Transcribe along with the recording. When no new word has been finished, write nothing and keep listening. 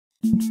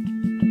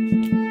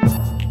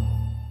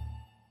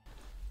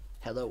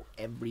Hello,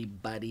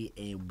 everybody,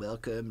 and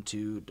welcome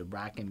to the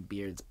Rockin'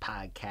 Beards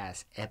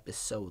Podcast,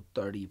 episode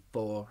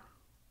 34.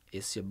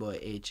 It's your boy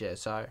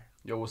HSR.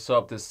 Yo, what's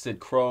up? This is Sid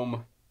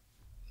Chrome.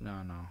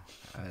 No,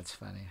 that's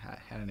funny.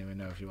 I don't even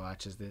know if he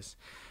watches this.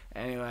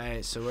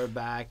 Anyway, so we're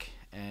back,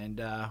 and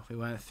we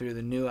went through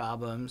the new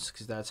albums,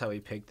 because that's how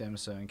we picked them,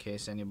 so in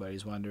case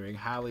anybody's wondering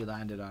how we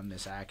landed on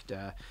this act,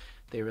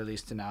 they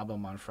released an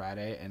album on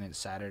Friday, and it's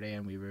Saturday,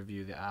 and we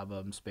review the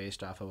albums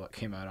based off of what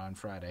came out on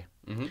Friday.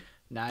 Mm-hmm.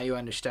 Now you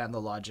understand the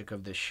logic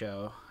of this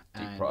show.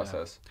 Deep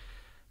process.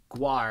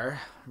 Gwar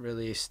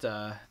released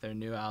their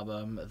new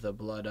album, The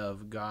Blood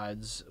of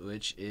Gods,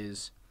 which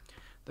is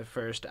the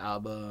first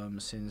album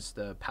since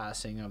the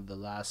passing of the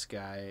last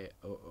guy,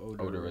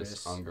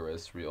 Odorous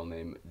Ungarus, real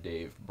name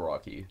Dave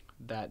Brocky.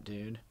 That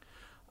dude.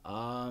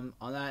 On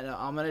that note,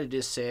 I'm going to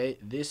just say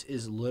this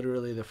is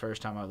literally the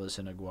first time I've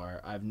listened to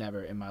Gwar. I've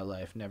never in my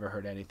life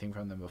heard anything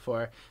from them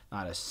before.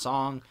 Not a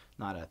song,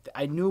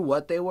 I knew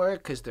what they were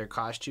because their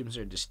costumes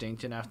are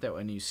distinct enough that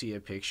when you see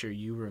a picture,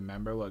 you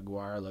remember what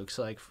Gwar looks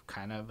like,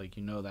 kind of like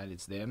you know that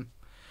it's them.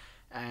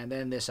 And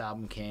then this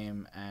album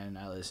came, and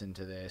I listened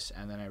to this,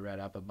 and then I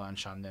read up a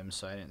bunch on them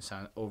so I didn't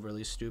sound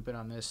overly stupid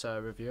on this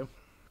review.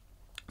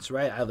 That's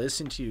right, I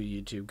listened to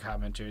you YouTube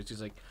commenters.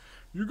 He's like,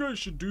 you guys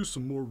should do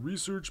some more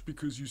research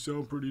because you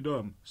sound pretty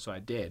dumb. So I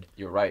did.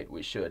 You're right,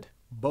 we should.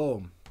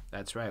 Boom.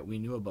 That's right, we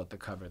knew about the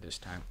cover this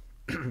time.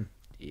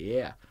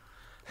 Yeah.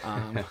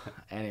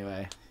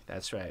 Anyway,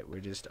 that's right,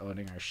 we're just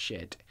owning our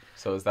shit.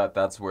 So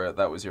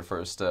that was your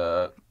first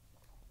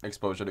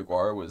exposure to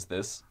Gwar, was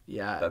this?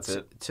 Yeah. That's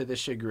it? To the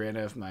chagrin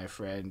of my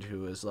friend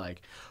who was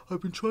like,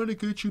 I've been trying to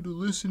get you to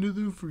listen to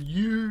them for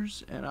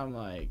years. And I'm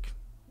like,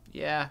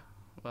 yeah,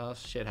 well,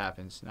 shit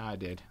happens. Now I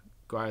did.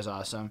 Gwar is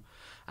awesome.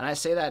 And I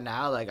say that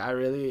now, like, I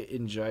really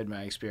enjoyed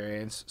my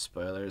experience,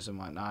 spoilers and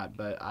whatnot,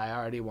 but I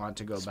already want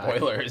to go back.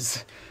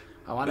 Spoilers.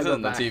 I want to go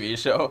back. This isn't the TV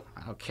show.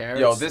 I don't care.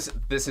 Yo,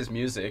 this is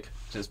music,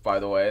 just by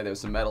the way. There's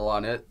some metal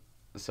on it,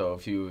 so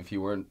if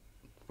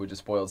we just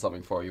spoiled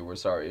something for you, we're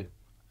sorry.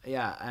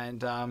 Yeah,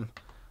 and,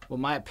 well,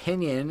 my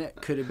opinion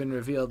could have been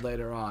revealed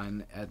later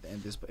on at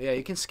this. Yeah,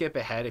 you can skip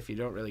ahead if you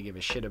don't really give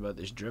a shit about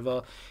this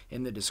drivel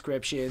in the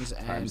descriptions.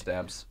 And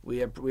timestamps.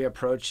 We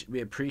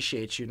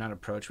appreciate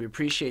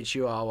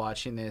you all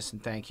watching this,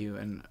 and thank you,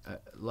 and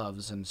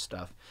loves and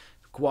stuff.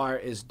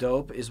 Gwar is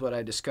dope, is what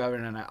I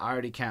discovered, and I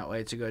already can't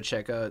wait to go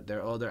check out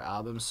their older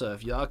albums. So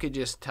if y'all could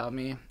just tell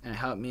me and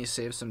help me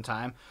save some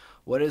time,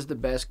 what is the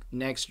best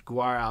next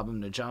Gwar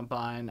album to jump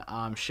on?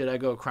 Should I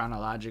go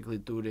chronologically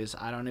through this?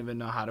 I don't even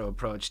know how to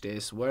approach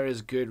this. Where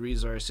is good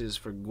resources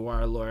for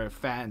Gwar lore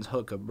fans?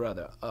 Hook a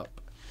brother up.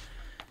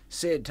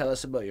 Sid, tell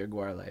us about your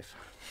Gwar life.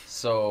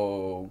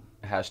 So,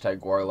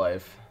 #Gwar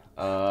life.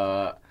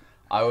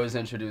 I was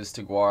introduced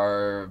to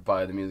Gwar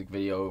by the music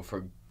video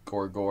for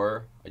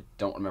Gwar. I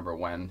don't remember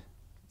when.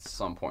 At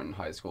some point in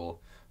high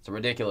school. It's a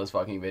ridiculous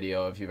fucking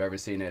video. If you've ever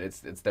seen it,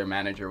 it's their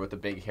manager with the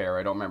big hair.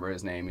 I don't remember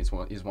his name. He's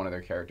one of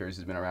their characters.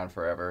 He's been around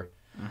forever.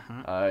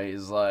 Mm-hmm.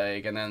 He's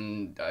like, and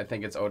then I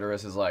think it's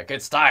Odorous is like,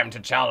 it's time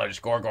to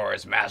challenge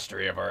Gorgor's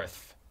mastery of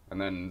Earth.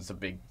 And then it's a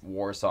big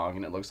war song,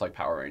 and it looks like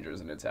Power Rangers,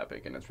 and it's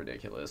epic, and it's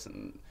ridiculous,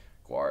 and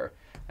Gwar.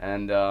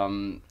 And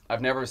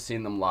I've never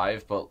seen them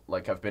live, but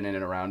like I've been in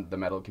and around the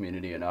metal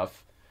community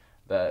enough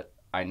that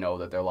I know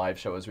that their live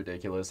show is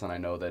ridiculous, and I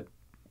know that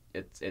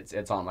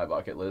it's on my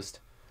bucket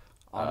list.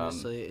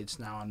 Honestly, it's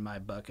now on my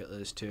bucket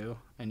list too,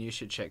 and you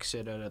should check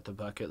Sid out at the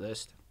bucket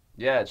list.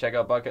 Yeah, check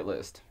out Bucket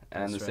List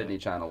and That's the Sydney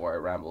channel where I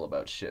ramble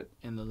about shit.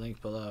 In the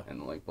link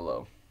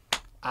below.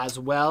 As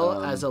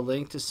well as a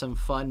link to some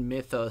fun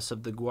mythos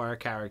of the Gwar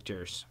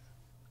characters.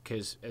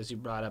 Because, as you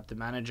brought up, the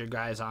manager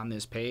guy's on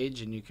this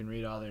page, and you can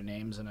read all their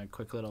names in a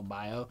quick little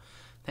bio.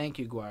 Thank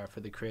you, Gwar,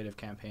 for the creative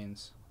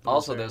campaigns.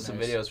 Also, there's some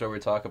videos where we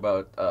talk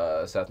about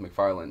Seth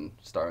MacFarlane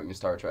starring in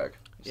Star Trek.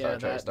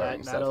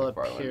 That'll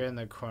appear in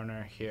the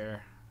corner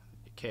here.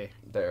 Okay.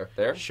 There?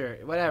 Sure,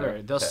 whatever.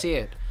 There. They'll see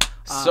it.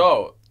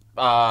 So,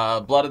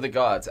 Blood of the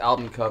Gods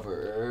album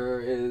cover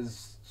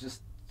is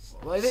just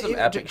some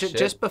epic shit.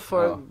 Just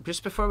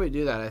before we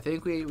do that, I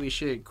think we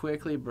should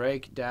quickly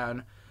break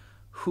down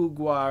who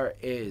Gwar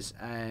is.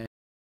 And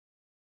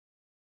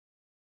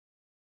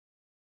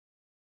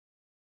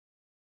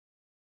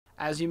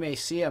as you may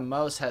see, a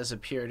mouse has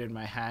appeared in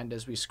my hand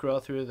as we scroll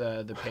through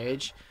the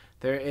page.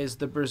 There is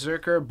the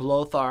Berserker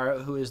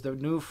Blothar, who is the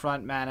new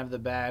front man of the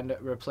band,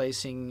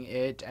 replacing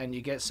it, and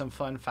you get some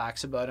fun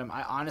facts about him.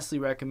 I honestly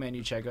recommend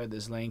you check out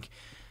this link.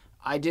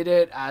 I did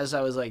it as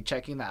I was like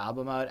checking the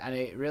album out, and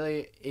it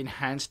really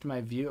enhanced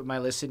my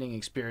listening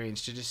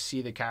experience to just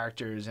see the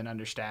characters and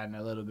understand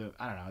a little bit.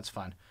 I don't know, it's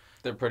fun.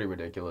 They're pretty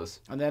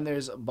ridiculous. And then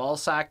there's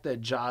Balzac, the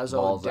Jaws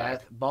of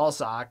Death.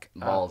 Balzac.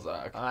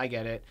 Balzac. I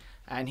get it.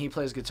 And he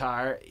plays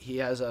guitar. He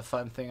has a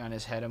fun thing on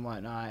his head and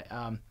whatnot.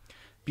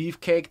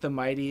 Beefcake the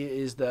Mighty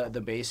is the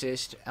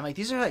bassist, and like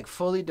these are like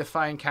fully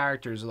defined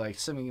characters, like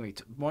something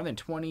like more than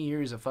 20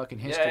 years of fucking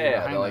history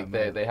behind They're like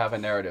them. they have a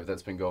narrative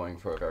that's been going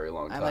for a very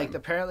long time. And like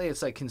apparently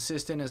it's like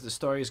consistent as the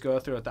stories go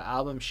throughout the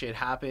album, shit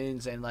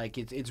happens, and like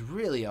it's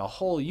really a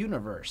whole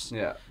universe.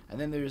 Yeah. And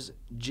then there's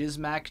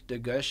Jizmak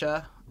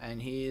Dagusha,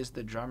 and he is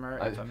the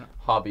drummer.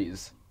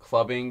 Hobbies: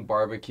 clubbing,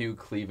 barbecue,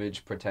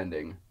 cleavage,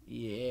 pretending.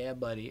 Yeah,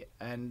 buddy.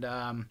 And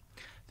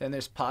then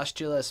there's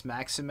Postulus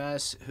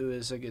Maximus, who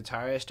is a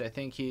guitarist. I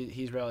think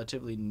he's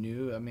relatively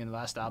new. I mean, the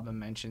last album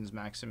mentions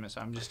Maximus.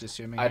 I'm just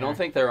assuming. I don't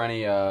think there are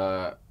any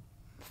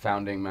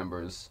founding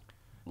members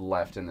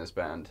left in this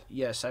band.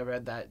 Yes, I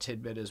read that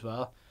tidbit as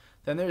well.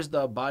 Then there's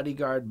the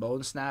bodyguard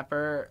Bone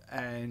Snapper,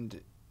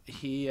 and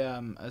he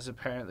is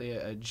apparently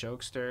a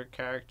jokester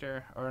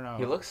character. Or no.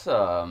 He looks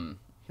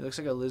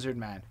like a lizard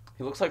man.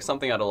 He looks like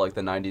something out of like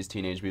the 90s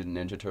Teenage Mutant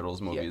Ninja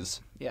Turtles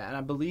movies. Yeah, and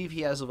I believe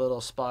he has a little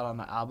spot on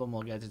the album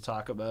we'll get to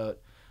talk about.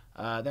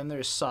 Then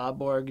there's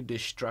Sawborg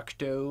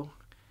Destructo,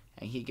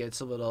 and he gets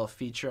a little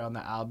feature on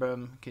the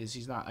album because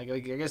he's not. I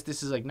guess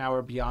this is like now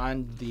we're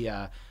beyond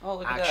the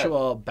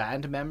actual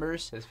band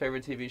members. His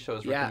favorite TV show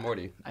is Rick and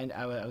Morty.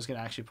 I was going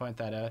to actually point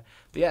that out.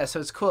 But yeah, so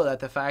it's cool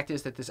that the fact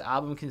is that this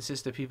album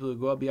consists of people who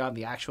go beyond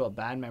the actual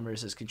band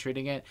members as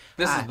contributing it.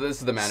 This is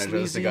the manager.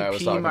 This is the guy I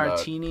was talking about.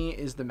 Martini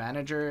is the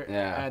manager.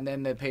 Yeah. And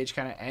then the page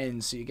kind of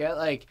ends. So you get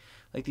like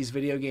these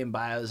video game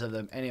bios of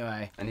them.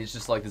 Anyway. And he's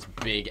just like this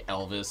big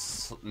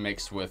Elvis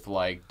mixed with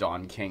like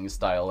Don King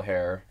style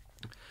hair.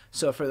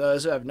 So for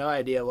those who have no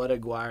idea what a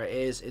Gwar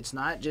is, it's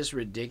not just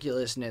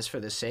ridiculousness for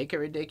the sake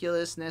of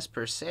ridiculousness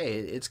per se.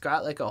 It's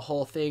got like a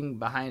whole thing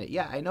behind it.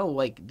 Yeah, I know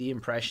like the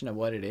impression of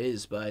what it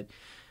is, but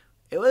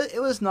it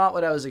was not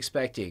what I was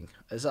expecting.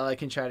 That's all I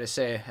can try to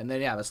say. And then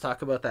yeah, let's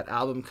talk about that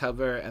album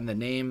cover and the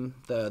name,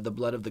 the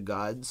Blood of the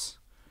Gods.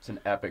 It's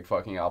an epic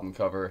fucking album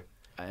cover.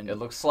 And it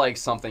looks like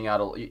something out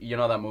of, you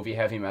know that movie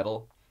Heavy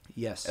Metal?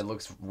 Yes. It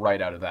looks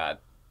right out of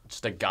that.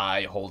 Just a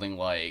guy holding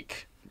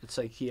like it's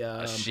like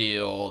a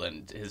shield,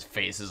 and his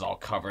face is all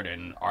covered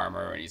in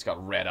armor, and he's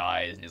got red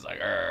eyes, and he's like,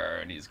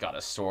 and he's got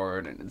a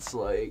sword, and it's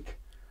like,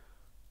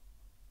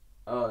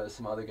 oh, there's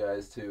some other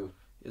guys too.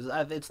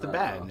 It's the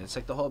band. It's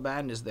like the whole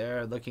band is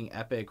there looking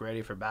epic,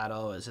 ready for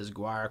battle. It says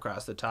Gwar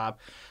across the top.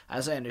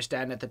 As I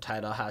understand it, the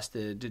title has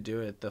to do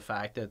with the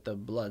fact that the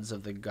bloods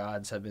of the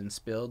gods have been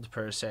spilled,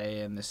 per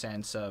se, in the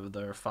sense of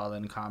their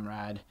fallen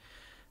comrade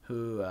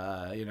who,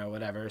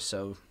 whatever.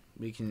 So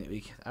we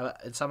can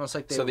it's almost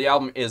like So the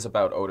album is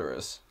about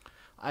Odorous.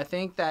 I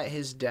think that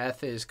his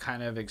death is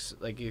kind of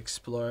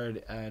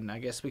explored, and I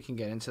guess we can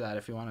get into that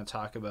if you want to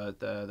talk about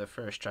the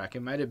first track. It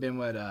might have been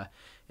what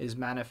is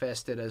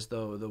manifested as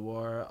the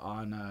war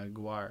on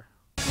Gwar.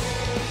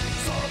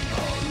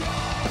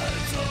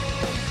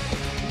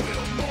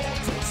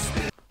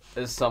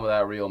 There's some of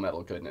that real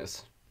metal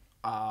goodness.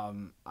 I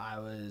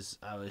was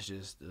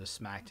just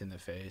smacked in the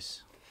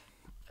face.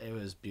 It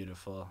was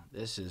beautiful.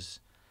 This is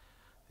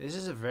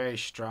a very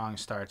strong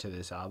start to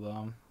this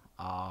album.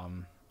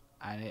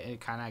 And it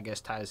kind of, I guess,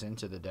 ties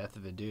into the death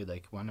of a dude.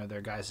 Like, one of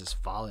their guys has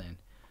fallen.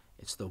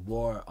 It's the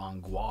war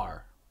on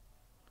Gwar,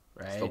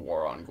 right? It's the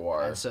war on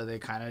Gwar. And so they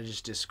kind of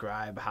just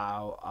describe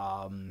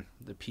how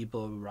the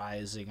people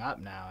rising up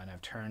now and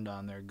have turned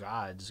on their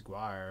gods,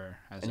 Gwar,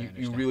 as and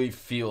you really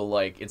feel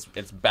like it's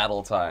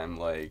battle time,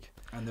 like.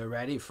 And they're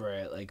ready for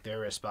it. Like, they're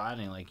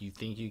responding. Like, you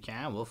think you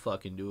can? We'll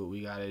fucking do what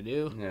we gotta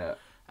do. Yeah.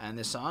 And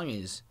the song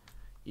is,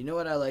 you know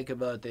what I like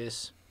about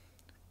this?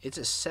 It's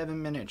a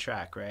 7-minute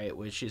track, right?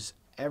 Which is,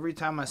 every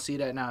time I see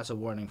that now, it's a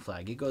warning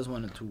flag. It goes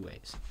one of two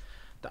ways.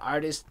 The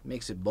artist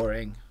makes it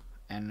boring,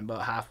 and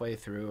about halfway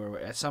through, or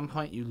at some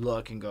point, you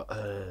look and go,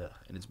 ugh,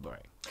 and it's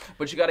boring.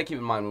 But you got to keep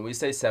in mind, when we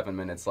say 7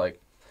 minutes, like,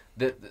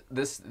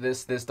 this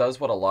does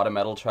what a lot of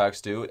metal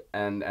tracks do,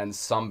 and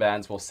some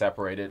bands will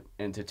separate it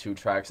into 2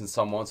 tracks and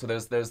some won't. So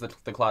there's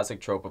the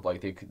classic trope of,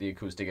 like, the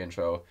acoustic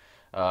intro,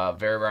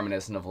 very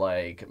reminiscent of,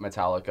 like,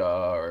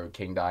 Metallica or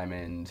King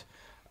Diamond.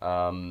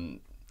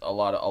 A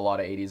lot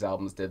of 80s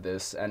albums did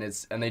this, and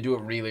they do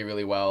it really,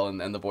 really well,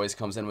 and the voice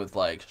comes in with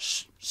like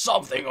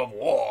something of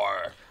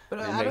war, but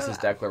and makes this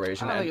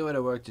declaration. I don't think it would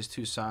have worked as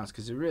 2 songs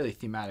because it really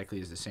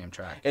thematically is the same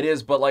track. It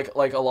is, but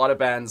like a lot of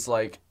bands,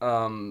 like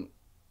Lamb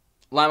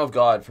of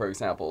God, for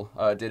example,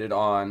 did it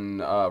on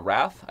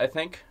Wrath, I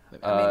think.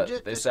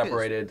 They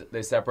separated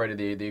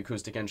the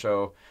acoustic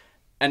intro.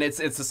 And it's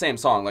the same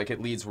song, like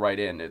it leads right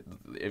in.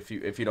 If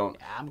you don't,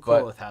 yeah, I'm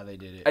cool with how they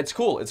did it. It's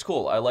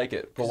cool. I like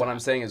it. But what I'm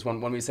saying is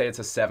when we say it's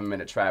a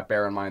 7-minute track,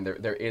 bear in mind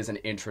there is an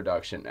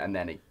introduction and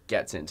then it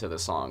gets into the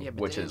song,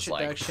 which is like.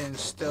 The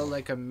introduction's still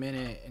like a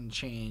minute and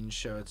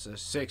change, so it's a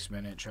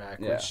 6-minute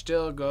track, which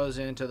still goes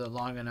into the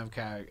long enough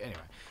character.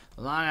 Anyway,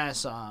 the long ass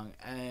song,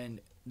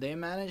 and they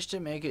managed to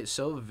make it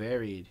so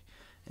varied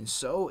and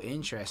so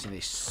interesting. They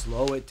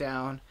slow it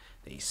down,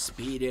 they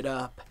speed it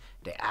up.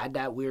 They add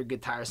that weird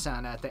guitar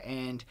sound at the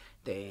end.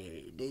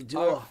 They do.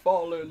 I've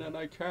fallen and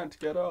I can't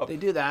get up. They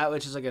do that,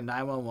 which is like a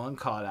 911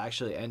 call to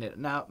actually end it.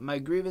 Now, my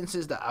grievance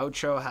is the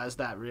outro has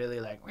that really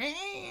like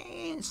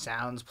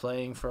sounds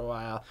playing for a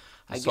while.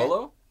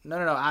 Solo? No,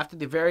 after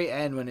the very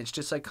end when it's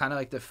just like kind of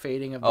like the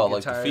fading of the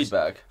like guitars the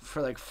feedback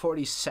for like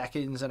 40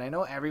 seconds, and I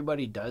know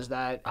everybody does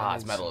that.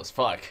 it's metal as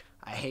fuck.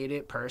 I hate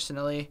it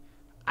personally.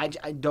 I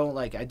don't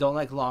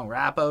like long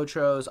rap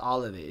outros,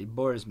 all of it. It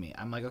bores me.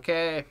 I'm like,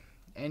 okay,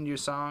 end your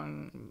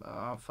song.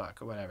 Oh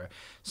fuck, or whatever.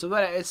 So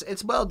but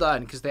it's well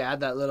done because they add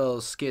that little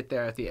skit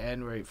there at the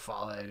end where he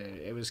followed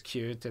it. It was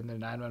cute, and the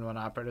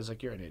 911 operator's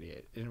like, you're an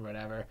idiot and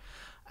whatever,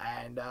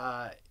 and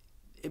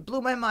it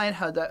blew my mind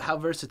how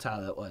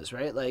versatile it was,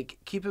 right? Like,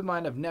 keep in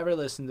mind, I've never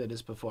listened to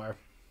this before.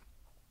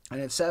 And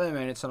it's 7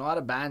 minutes, and a lot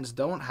of bands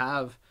don't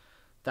have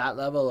that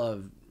level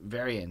of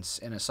variance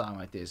in a song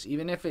like this.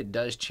 Even if it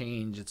does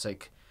change, it's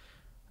like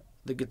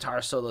the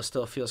guitar solo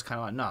still feels kind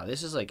of like, no,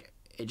 this is like,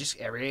 it just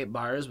every 8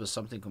 bars was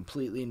something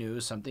completely new,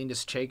 something to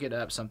shake it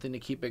up, something to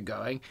keep it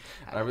going.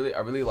 And I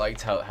really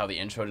liked how the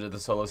intro to the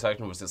solo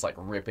section was this like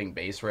ripping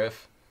bass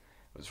riff.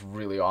 It was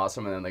really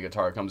awesome, and then the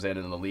guitar comes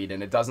in the lead,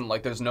 and it doesn't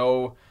like, there's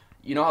no...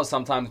 You know how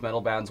sometimes metal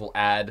bands will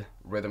add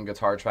rhythm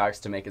guitar tracks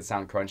to make it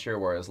sound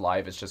crunchier, whereas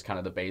live it's just kind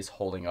of the bass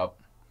holding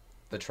up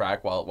the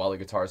track while the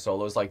guitar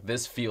solos? Like,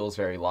 this feels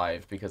very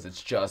live because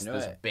it's just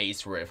this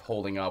bass riff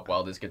holding up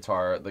while the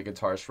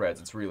guitar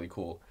shreds. It's really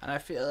cool. And I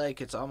feel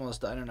like it's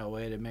almost done in a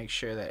way to make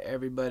sure that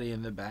everybody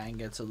in the band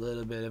gets a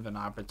little bit of an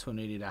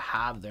opportunity to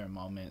have their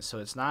moment. So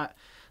it's not...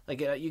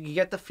 Like, you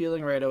get the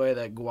feeling right away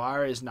that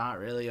Gwar is not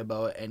really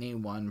about any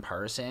one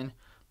person.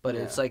 But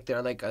it's like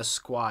they're like a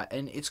squad.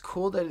 And it's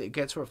cool that it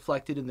gets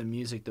reflected in the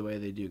music the way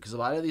they do. Because a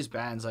lot of these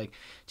bands, like,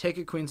 take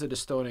a Queens of the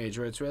Stone Age,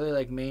 where it's really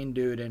like main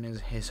dude and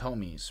his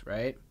homies,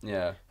 right?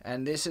 Yeah.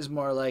 And this is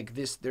more like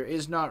this. There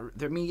is not...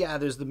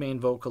 there's the main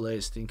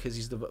vocalist, and because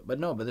he's the... But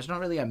there's not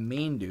really a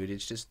main dude.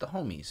 It's just the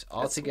homies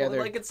all together.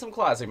 Like, it's some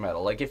classic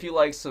metal. Like, if you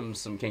like some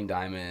King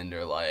Diamond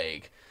or,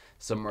 like...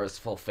 some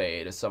Merciful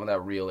Fate, or some of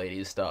that real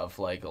 80s stuff,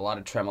 like a lot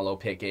of tremolo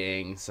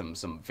picking,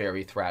 some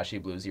very thrashy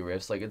bluesy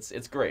riffs. Like,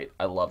 it's great.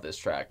 I love this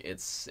track.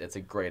 It's a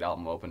great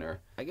album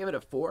opener. I give it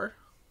a 4.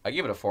 I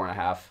give it a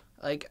 4.5.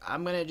 Like,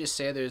 I'm gonna just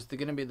say there's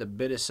gonna be the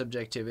bit of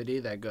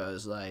subjectivity that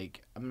goes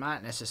like, I'm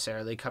not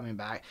necessarily coming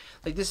back.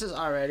 Like, this is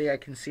already, I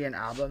can see an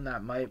album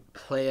that might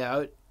play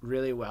out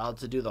really well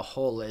to do the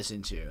whole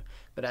listen to,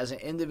 but as an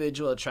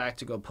individual track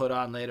to go put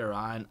on later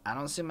on, I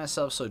don't see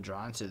myself so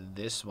drawn to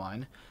this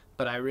one.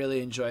 But I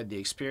really enjoyed the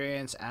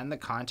experience and the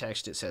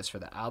context it sets for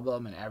the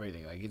album and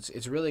everything. Like,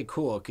 it's really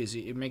cool because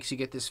it makes you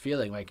get this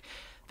feeling. Like,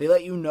 they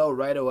let you know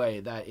right away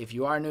that if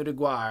you are new to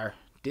Gwar,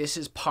 this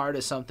is part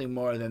of something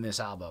more than this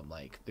album.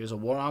 Like, there's a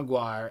war on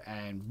Gwar,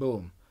 and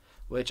boom.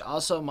 Which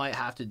also might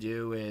have to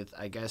do with,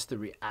 I guess, the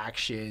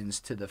reactions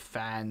to the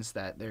fans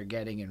that they're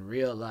getting in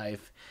real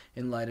life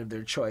in light of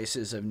their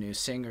choices of new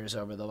singers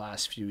over the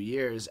last few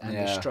years and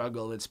the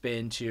struggle it's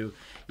been to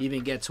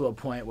even get to a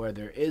point where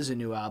there is a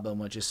new album,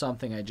 which is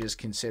something I just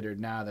considered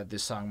now that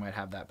this song might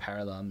have that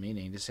parallel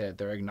meaning to say that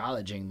they're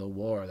acknowledging the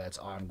war that's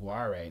on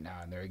Gwar right now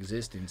and their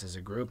existence as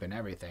a group and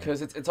everything.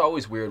 Because it's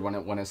always weird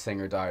when a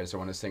singer dies or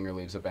when a singer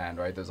leaves a band,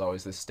 right? There's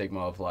always this stigma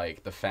of,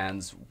 like, the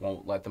fans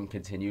won't let them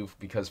continue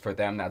because for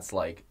them that's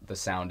like the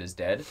sound is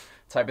dead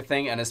type of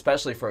thing, and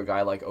especially for a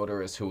guy like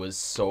Odorous who was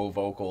so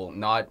vocal,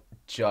 not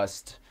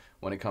just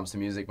when it comes to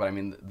music, but I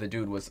mean the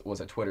dude was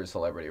a Twitter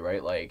celebrity,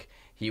 right? Like,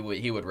 he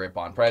would rip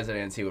on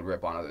presidents, he would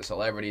rip on other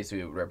celebrities,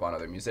 he would rip on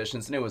other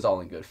musicians, and it was all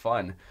in good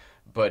fun.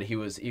 But he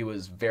was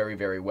very,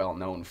 very well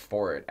known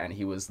for it, and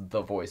he was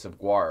the voice of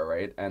Gwar,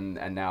 right? And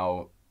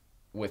now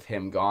with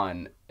him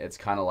gone, it's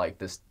kind of like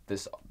this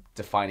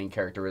defining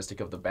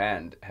characteristic of the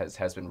band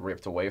has been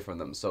ripped away from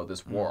them. So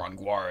this war on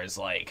Gwar is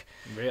like,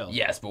 real.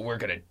 Yes, but we're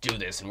gonna do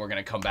this and we're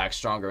gonna come back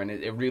stronger. And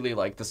it really,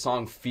 like, the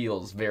song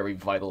feels very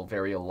vital,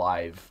 very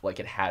alive, like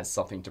it has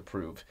something to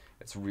prove.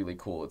 It's really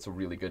cool. It's a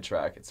really good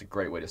track. It's a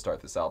great way to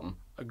start this album.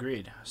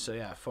 Agreed. So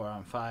yeah, 4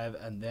 on 5,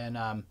 and then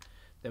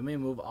we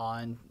move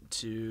on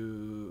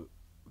to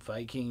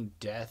Viking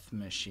Death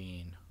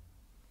Machine.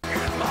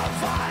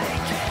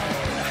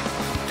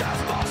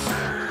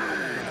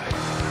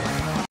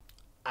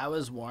 I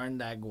was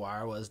warned that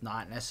Gwar was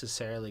not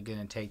necessarily going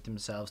to take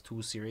themselves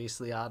too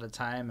seriously all the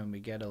time, and we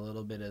get a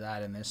little bit of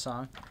that in this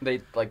song.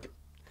 They, like,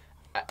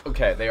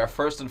 okay, they are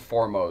first and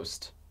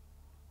foremost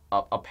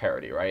a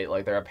parody, right?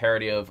 Like, they're a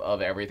parody of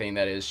everything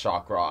that is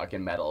shock rock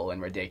and metal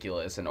and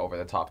ridiculous and over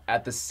the top.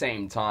 At the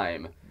same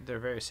time, they're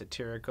very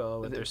satirical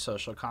with their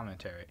social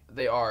commentary.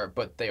 They are,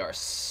 but they are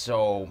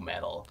so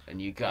metal,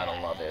 and you gotta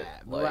love it.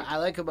 Like, what I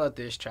like about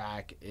this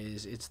track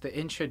is it's the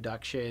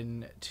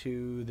introduction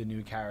to the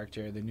new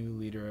character, the new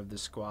leader of the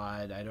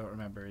squad. I don't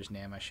remember his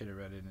name. I should have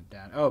written it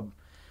down. Oh,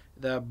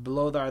 the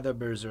Blothar the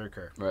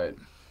Berserker. Right.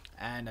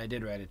 And I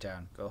did write it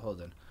down. Go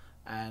Holden.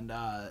 And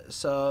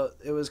so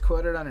it was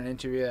quoted on an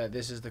interview that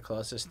this is the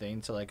closest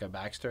thing to like a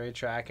backstory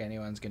track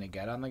anyone's going to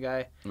get on the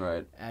guy.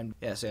 Right. And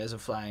yeah, so he has a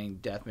flying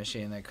death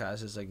machine that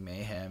causes like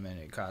mayhem and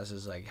it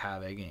causes like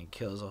havoc and it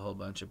kills a whole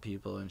bunch of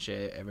people and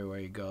shit everywhere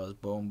he goes.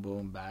 Boom,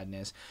 boom,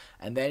 badness.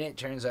 And then it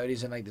turns out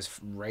he's in like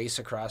this race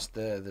across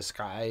the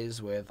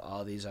skies with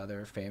all these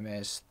other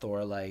famous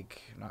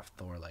Thor-like, not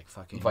Thor-like,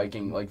 fucking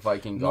Viking Nordic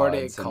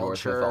gods and culture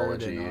Norse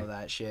mythology and all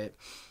that shit.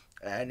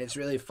 and it's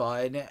really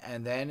fun.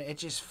 And then it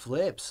just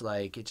flips,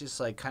 like it just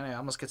like kind of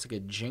almost gets like a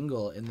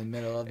jingle in the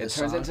middle of the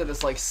song. It turns into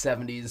this like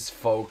 70s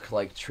folk,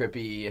 like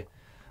trippy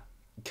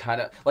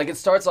kind of, like it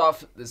starts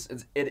off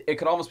it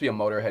could almost be a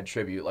Motorhead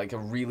tribute, like a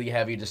really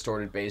heavy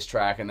distorted bass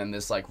track, and then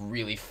this like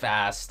really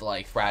fast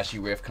like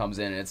thrashy riff comes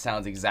in, and it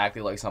sounds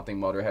exactly like something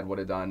Motorhead would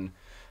have done.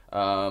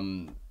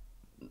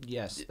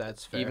 Yes,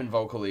 that's fair. Even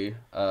vocally,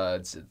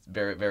 it's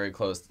very, very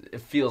close.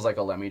 It feels like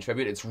a Lemmy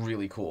tribute. It's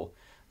really cool.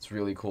 It's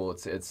really cool.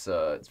 It's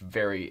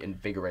very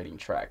invigorating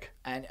track.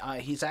 And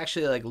he's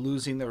actually like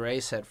losing the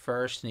race at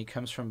first, and he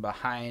comes from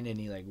behind, and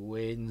he like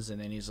wins,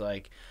 and then he's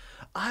like,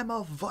 "I'm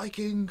a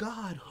Viking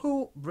god.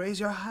 Who raise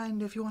your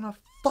hand if you want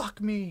to fuck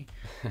me?"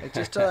 Like,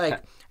 just to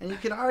like, and you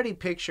can already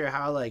picture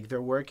how like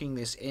they're working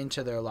this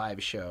into their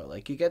live show.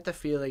 Like you get the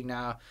feeling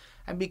now.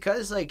 And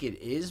because, like, it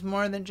is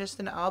more than just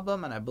an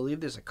album, and I believe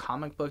there's a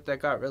comic book that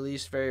got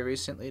released very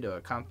recently to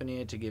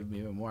accompany it to give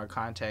even more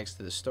context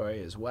to the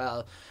story as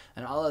well,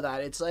 and all of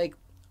that, it's like,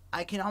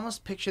 I can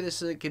almost picture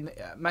this, like,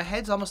 my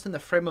head's almost in the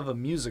frame of a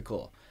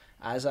musical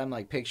as I'm,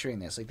 like, picturing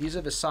this. Like, these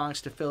are the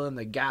songs to fill in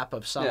the gap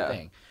of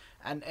something.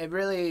 Yeah. And it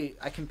really,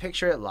 I can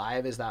picture it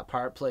live as that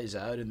part plays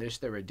out, and there's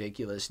the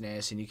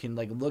ridiculousness, and you can,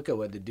 like, look at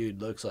what the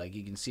dude looks like.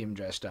 You can see him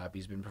dressed up.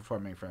 He's been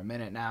performing for a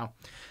minute now,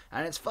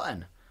 and it's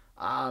fun.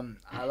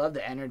 I love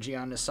the energy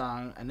on the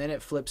song, and then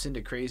it flips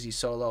into crazy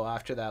solo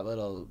after that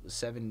little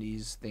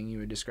 70s thing you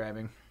were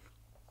describing.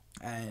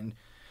 And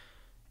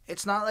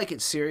it's not like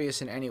it's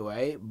serious in any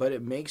way, but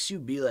it makes you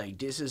be like,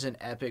 this is an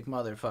epic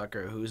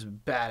motherfucker whose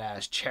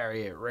badass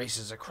chariot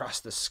races across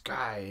the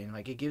sky, and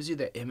like it gives you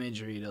the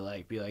imagery to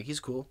like be like, he's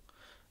cool.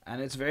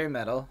 And it's very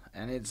metal,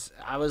 and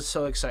I was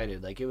so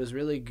excited. Like, it was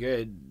really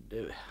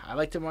good. I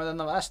liked it more than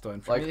the last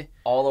one. For me,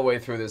 all the way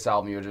through this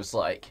album, you're just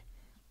like,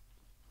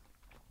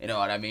 you know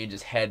what I mean?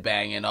 Just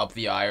headbanging up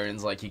the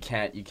irons, like you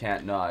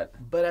can't not.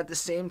 But at the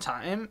same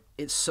time,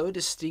 it's so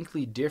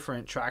distinctly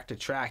different track to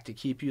track to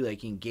keep you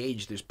like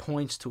engaged. There's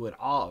points to it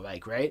all,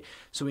 like, right?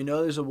 So we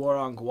know there's a war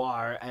on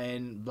Gwar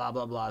and blah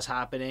blah blah is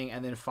happening,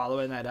 and then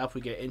following that up,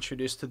 we get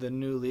introduced to the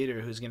new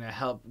leader who's gonna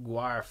help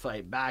Gwar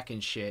fight back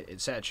and shit,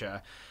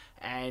 etc.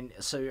 And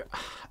so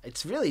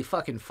it's really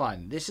fucking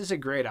fun. This is a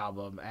great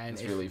album, and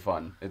it's really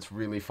fun. It's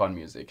really fun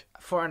music.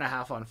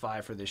 4.5 on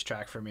 5 for this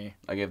track for me.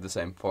 I gave the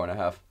same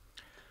 4.5.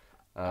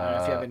 I don't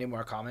know if you have any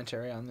more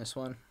commentary on this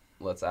one.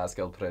 Let's ask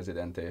El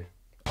Presidente.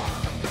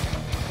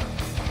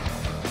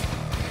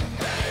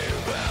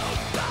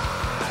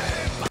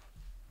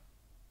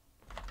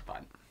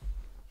 Fine.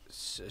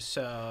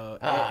 So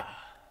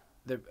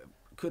the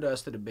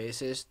kudos to the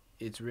bassist.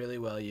 It's really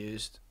well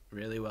used,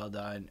 really well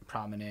done,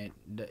 prominent.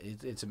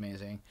 It's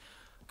amazing.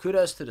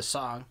 Kudos to the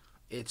song.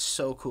 It's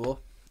so cool.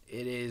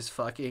 It is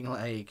fucking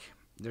like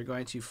they're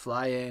going to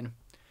fly in,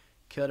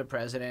 kill the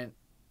president,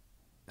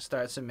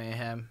 start some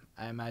mayhem.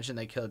 I imagine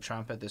they killed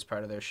Trump at this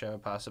part of their show,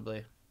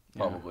 possibly.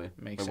 Probably.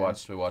 Makes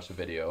sense. We watched a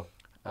video,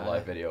 a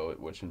live video,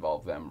 which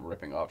involved them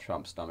ripping off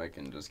Trump's stomach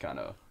and just kind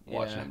of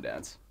watching him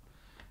dance.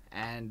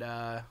 And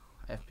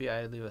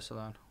FBI, leave us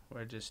alone.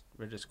 We're just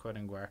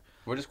quoting Gwar.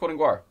 We're just quoting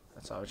Gwar.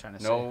 That's all we're trying to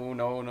say.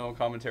 No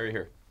commentary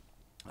here.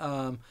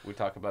 We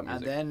talk about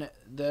music. And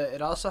then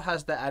it also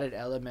has the added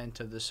element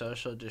of the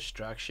social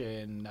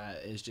destruction that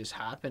is just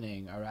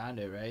happening around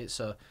it, right?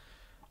 So,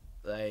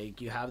 like,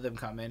 you have them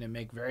come in and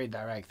make very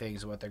direct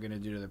things of what they're going to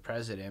do to the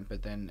president,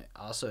 but then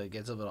also it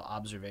gets a little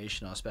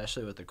observational,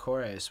 especially with the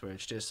chorus, where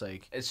it's just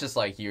like it's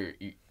like your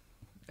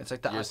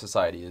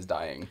society is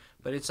dying.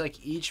 But it's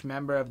like each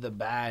member of the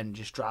band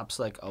just drops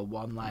like a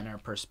one-liner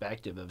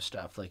perspective of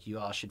stuff, like, you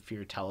all should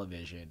fear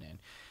television, and,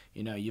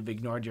 you know, you've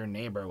ignored your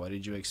neighbor, what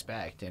did you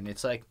expect? And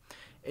it's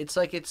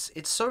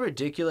so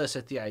ridiculous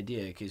at the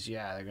idea, because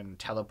they're going to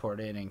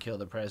teleport in and kill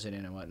the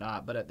president and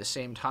whatnot, but at the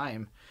same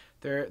time,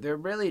 They're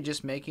really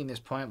just making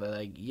this point that,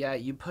 like,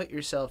 you put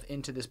yourself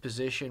into this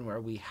position where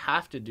we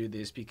have to do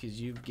this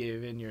because you've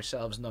given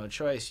yourselves no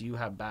choice. You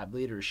have bad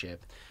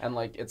leadership. And,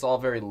 like, it's all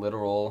very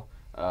literal.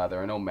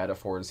 There are no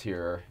metaphors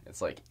here. It's,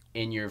 like,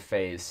 in your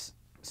face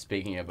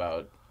speaking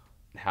about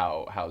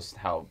how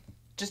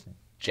just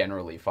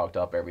generally fucked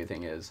up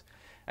everything is.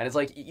 And it's,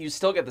 like, you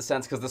still get the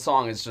sense, because the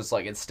song is just,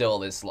 like, it's still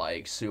this,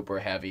 like, super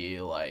heavy,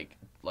 like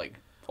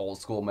old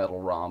school metal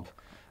romp.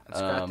 It's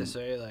got to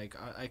say, like,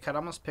 I could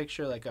almost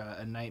picture like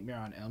a Nightmare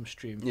on Elm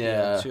Street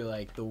feel to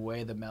like the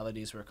way the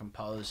melodies were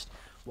composed.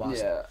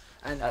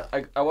 And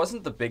I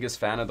wasn't the biggest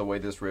fan of the way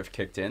this riff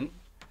kicked in,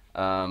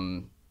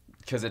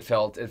 because it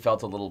felt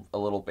a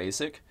little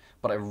basic.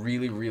 But I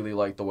really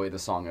liked the way the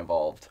song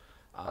evolved.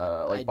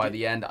 By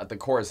the end, the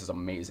chorus is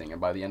amazing,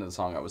 and by the end of the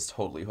song, I was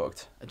totally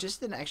hooked.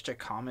 Just an extra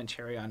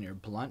commentary on your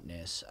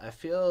bluntness. I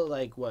feel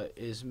like what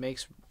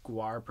makes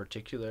Gwar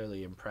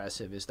particularly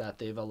impressive is that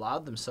they've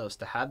allowed themselves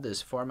to have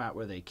this format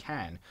where they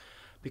can,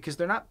 because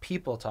they're not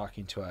people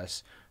talking to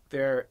us.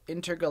 They're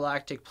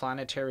intergalactic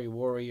planetary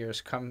warriors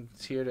come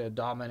here to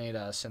dominate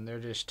us, and they're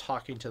just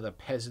talking to the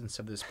peasants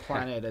of this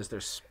planet as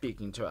they're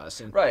speaking to us.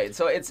 And right,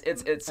 so it's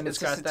a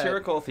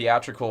satirical,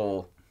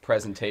 theatrical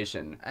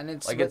presentation. And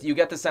it's like you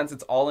get the sense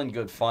it's all in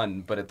good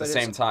fun, but at the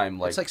same time,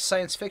 like it's like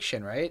science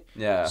fiction, right?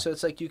 Yeah. So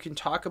it's like you can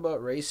talk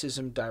about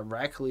racism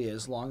directly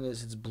as long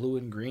as it's blue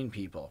and green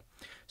people.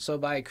 So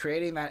by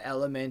creating that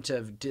element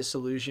of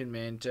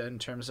disillusionment in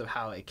terms of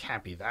how it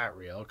can't be that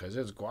real because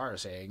it's Gwar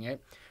saying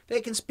it,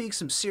 they can speak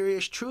some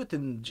serious truth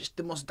in just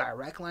the most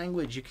direct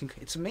language you can.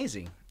 It's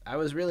amazing. I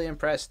was really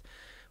impressed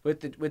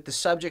with the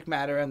subject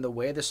matter and the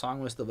way the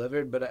song was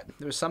delivered, but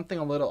there was something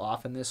a little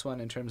off in this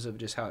one in terms of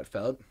just how it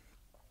felt.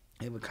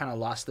 It kind of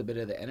lost a bit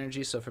of the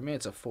energy, so for me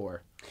it's a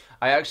 4.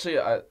 I actually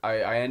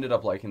I ended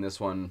up liking this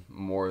one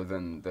more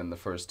than the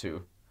first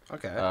two.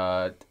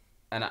 Okay.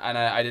 And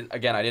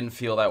I didn't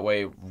feel that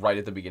way right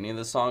at the beginning of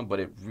the song, but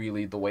it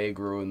really, the way it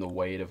grew and the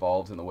way it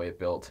evolved and the way it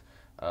built.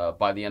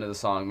 By the end of the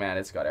song, man,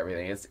 it's got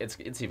everything.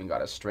 It's even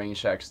got a string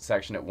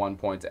section at one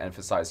point to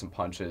emphasize some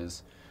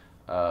punches.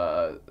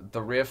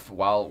 The riff,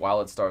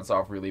 while it starts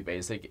off really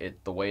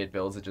basic, the way it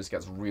builds, it just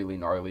gets really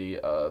gnarly.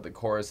 The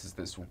chorus is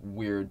this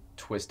weird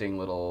twisting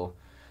little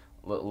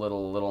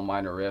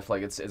minor riff.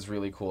 Like it's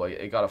really cool.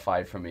 It got a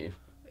 5 from me.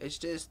 It's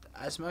just,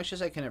 as much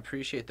as I can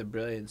appreciate the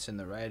brilliance in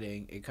the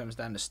writing, it comes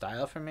down to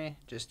style for me.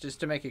 Just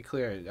to make it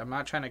clear, I'm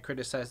not trying to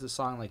criticize the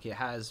song like it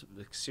has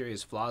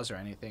serious flaws or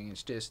anything.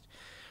 It's just,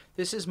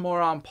 this is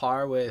more on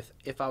par with,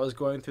 if I was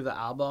going through the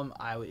album,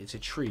 it's a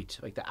treat.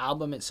 Like, the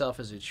album itself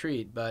is a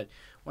treat, but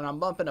when I'm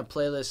bumping a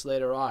playlist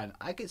later on,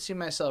 I could see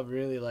myself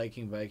really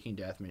liking Viking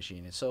Death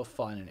Machine. It's so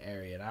fun and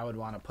airy, and I would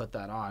want to put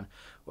that on.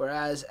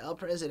 Whereas El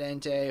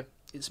Presidente,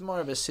 it's more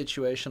of a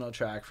situational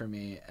track for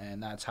me,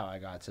 and that's how I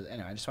got to.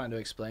 Anyway, I just wanted to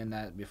explain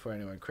that before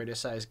anyone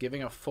criticized.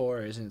 Giving a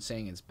 4 isn't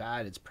saying it's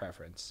bad; it's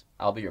preference.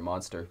 I'll be your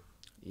monster.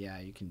 Yeah,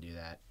 you can do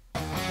that.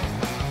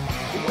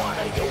 What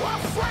are you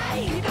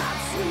afraid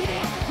of,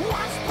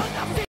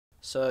 sweetie?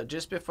 So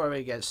just before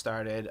we get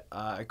started,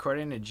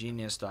 according to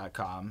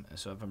Genius.com,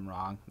 so if I'm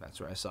wrong, that's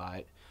where I saw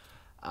it.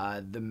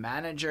 The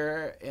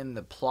manager in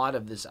the plot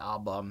of this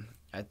album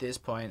at this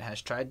point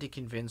has tried to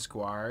convince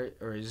Gwar,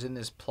 or is in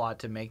this plot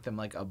to make them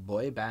like a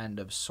boy band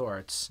of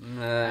sorts,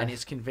 and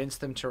he's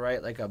convinced them to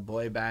write like a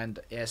boy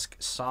band-esque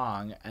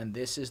song, and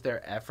this is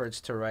their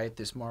efforts to write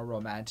this more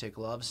romantic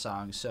love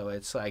song. So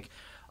it's like,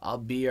 I'll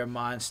be your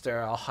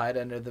monster, I'll hide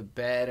under the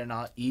bed, and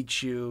I'll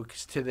eat you.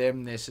 'Cause to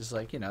them, this is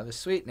like, the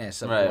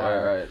sweetness of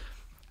Gwar. Right.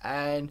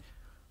 And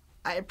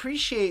I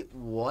appreciate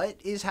what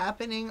is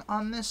happening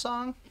on this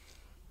song,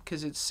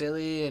 because it's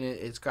silly and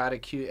it's got a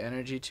cute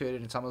energy to it,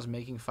 and it's almost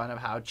making fun of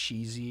how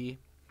cheesy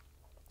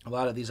a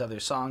lot of these other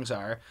songs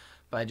are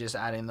by just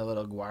adding the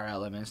little Gwar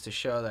elements to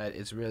show that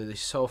it's really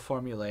so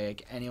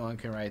formulaic. Anyone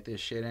can write this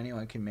shit,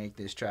 anyone can make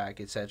this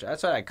track, etc.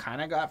 That's what I kind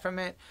of got from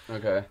it.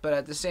 Okay. But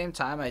at the same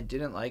time, I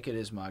didn't like it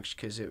as much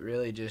because it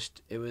really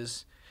just, this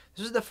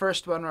was the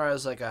first one where I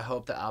was like, I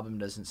hope the album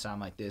doesn't sound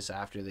like this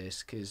after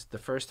this, because the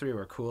first 3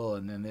 were cool,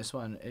 and then this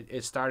one,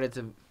 it started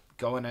to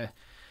go in a,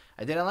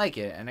 I didn't like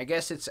it, and I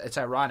guess it's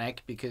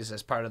ironic because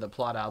as part of the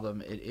plot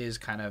album, it is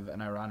kind of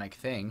an ironic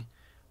thing,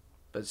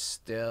 but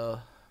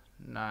still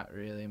not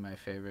really my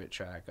favorite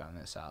track on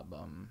this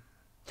album.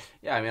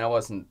 Yeah, I mean,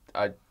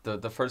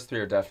 the first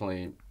 3 are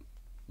definitely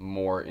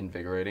more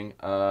invigorating.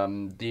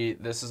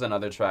 This is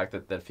another track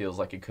that feels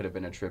like it could have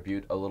been a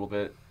tribute a little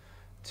bit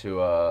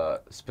to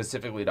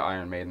specifically to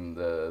Iron Maiden.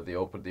 The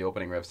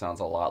opening riff sounds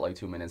a lot like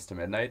 2 Minutes to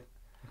Midnight.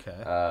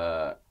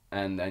 Okay.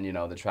 And then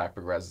the track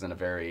progresses in a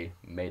very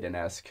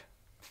Maiden-esque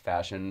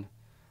fashion.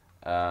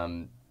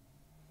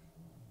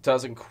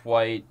 Doesn't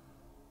quite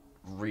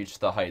reach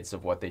the heights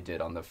of what they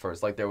did on the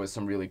first. Like, there was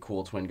some really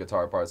cool twin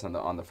guitar parts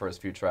on the first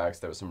few tracks.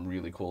 There was some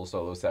really cool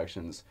solo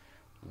sections,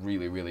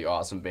 really, really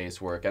awesome bass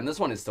work, and this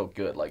one is still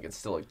good. Like,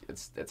 it's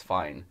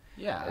fine.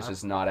 Yeah. It's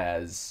just not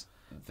as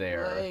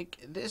there. Like,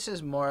 this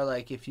is more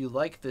like, if you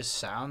like the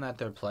sound that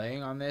they're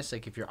playing on this,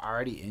 like, if you're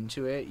already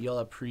into it, you'll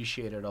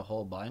appreciate it a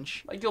whole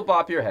bunch. Like, you'll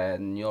bop your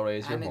head and you'll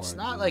raise your And horns. it's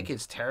not like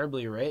it's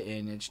terribly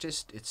written. It's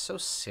just, it's so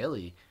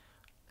silly.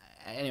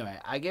 Anyway,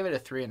 I give it a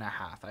 3.5.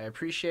 I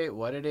appreciate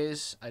what it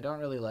is. I don't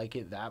really like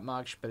it that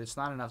much, but it's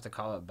not enough to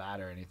call it bad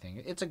or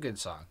anything. It's a good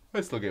song.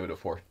 I still gave it a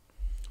 4.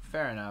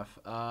 Fair enough.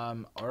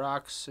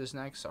 Auroch is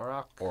next.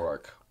 Auroch.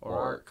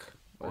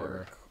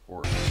 Whatever.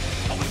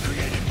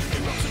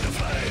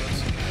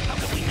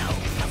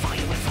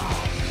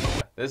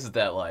 This is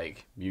that,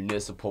 like,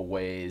 municipal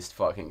waste,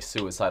 fucking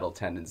suicidal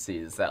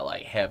tendencies, that,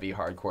 like, heavy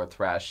hardcore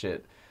thrash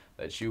shit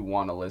that you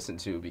want to listen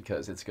to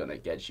because it's gonna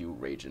get you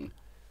raging.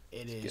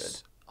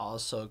 It's good.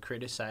 Also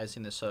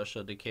criticizing the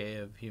social decay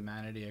of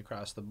humanity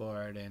across the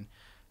board and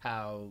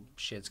how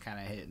shit's kind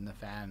of hitting the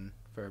fan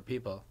for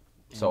people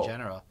in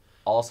general.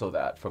 Also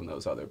that from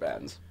those other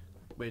bands.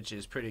 Which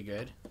is pretty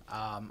good.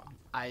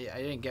 I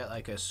didn't get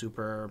like a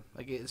super,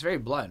 like, it's very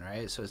blunt,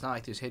 right? So it's not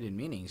like there's hidden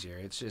meanings here.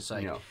 It's just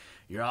like,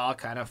 you're all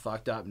kind of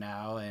fucked up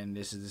now, and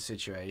this is the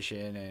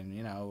situation,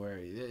 and where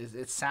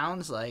it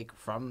sounds like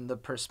from the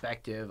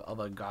perspective of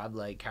a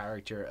godlike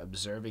character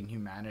observing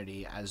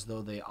humanity as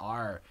though they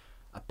are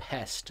a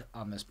pest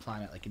on this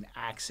planet, like an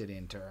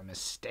accident or a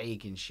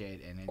mistake and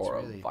shit, and it's or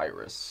really a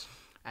virus.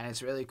 and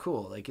it's really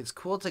cool. Like, it's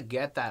cool to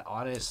get that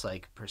honest,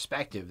 like,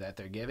 perspective that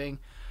they're giving.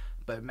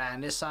 But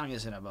man, this song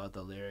isn't about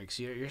the lyrics.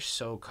 You're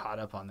so caught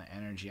up on the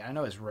energy. I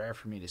know it's rare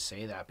for me to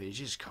say that, but it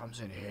just comes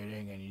in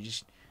hitting,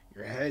 and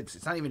your head's.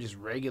 It's not even just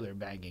regular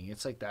banging.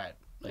 It's like that.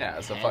 Like,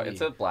 Yeah, heavy.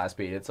 it's a blast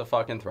beat. It's a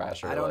fucking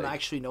thrasher. I don't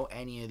actually know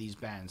any of these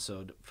bands,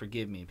 so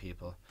forgive me,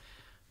 people.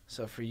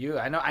 So for you,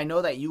 I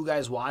know that you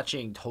guys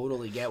watching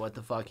totally get what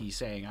the fuck he's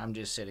saying. I'm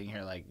just sitting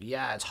here like,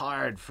 yeah, it's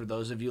hard for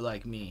those of you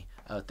like me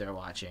out there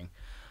watching.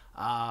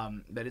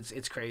 But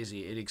it's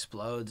crazy. It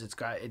explodes.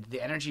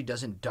 The energy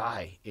doesn't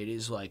die. It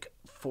is like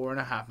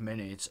 4.5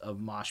 minutes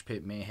of mosh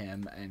pit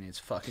mayhem, and it's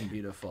fucking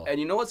beautiful. And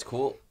you know what's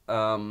cool?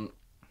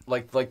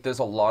 Like there's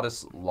a lot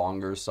of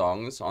longer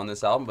songs on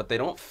this album, but they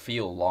don't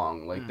feel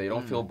long. Like they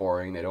don't feel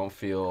boring. They don't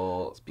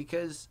feel. It's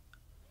because,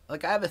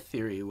 like, I have a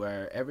theory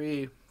where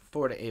every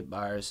 4 to 8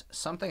 bars,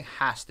 something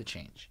has to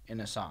change in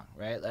a song,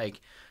 right?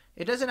 Like,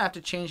 it doesn't have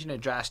to change in a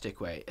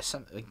drastic way.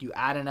 Like, you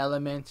add an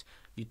element,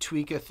 you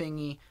tweak a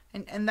thingy,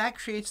 and that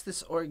creates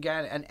this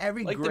organic. And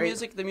every Like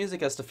great the music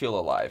has to feel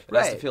alive. It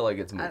right. has to feel like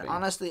it's moving. And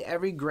honestly,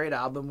 every great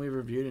album we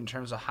reviewed in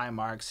terms of high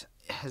marks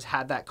has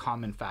had that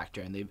common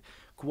factor, and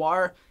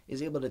Gwar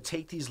is able to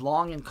take these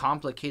long and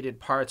complicated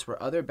parts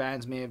where other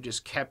bands may have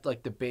just kept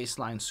like the bass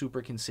line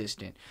super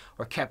consistent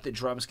or kept the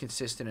drums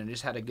consistent and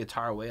just had a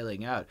guitar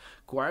wailing out.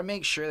 Gwar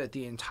makes sure that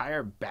the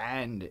entire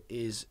band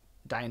is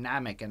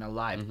dynamic and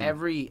alive.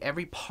 Mm-hmm.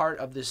 Every part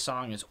of this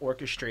song is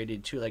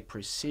orchestrated to like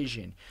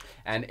precision.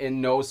 And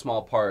in no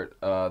small part,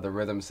 the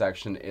rhythm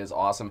section is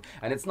awesome.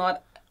 And it's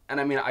not.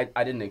 And I mean,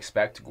 I didn't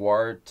expect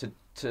Gwar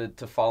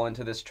to fall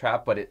into this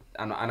trap, but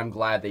and I'm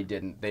glad they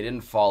didn't. They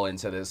didn't fall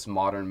into this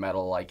modern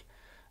metal like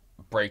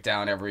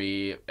breakdown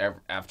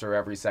after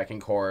every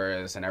second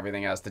chorus, and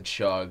everything has to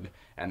chug,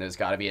 and there's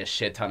got to be a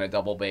shit ton of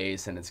double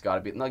bass, and it's got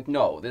to be like,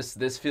 no,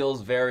 this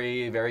feels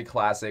very, very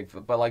classic,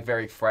 but like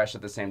very fresh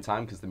at the same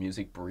time because the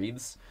music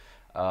breathes.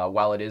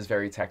 While it is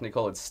very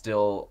technical, it's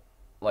still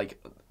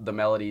like the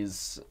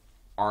melodies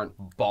aren't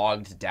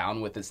bogged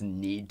down with this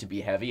need to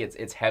be heavy.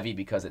 It's heavy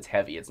because it's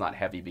heavy. It's not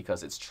heavy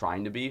because it's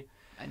trying to be.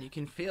 And you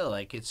can feel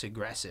like it's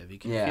aggressive. You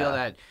can Yeah. feel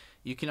that.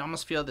 You can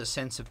almost feel the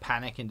sense of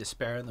panic and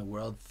despair in the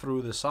world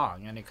through the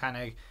song. And it kind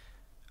of...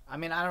 I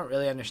mean, I don't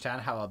really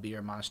understand how I'll Be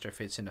Your Monster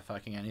fits into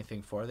fucking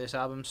anything for this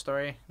album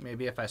story.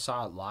 Maybe if I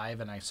saw it live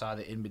and I saw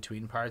the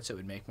in-between parts, it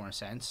would make more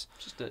sense.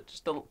 Just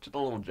a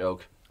little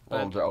joke. A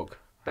little joke.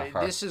 But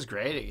this is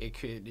great.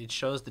 It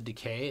shows the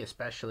decay,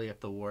 especially if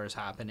the war is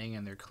happening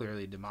and they're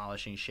clearly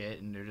demolishing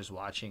shit and they're just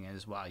watching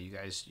as, wow, you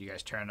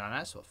guys turned on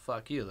us? Well,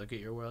 fuck you. Look at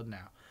your world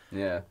now.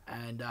 Yeah.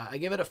 And I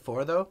give it a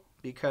 4, though,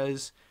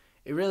 because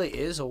it really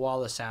is a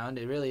wall of sound.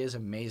 It really is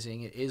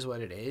amazing. It is what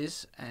it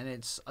is. And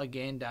it's,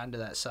 again, down to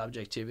that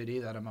subjectivity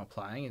that I'm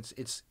applying.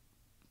 It's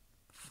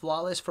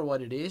flawless for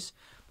what it is,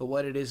 but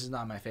what it is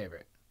not my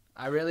favorite.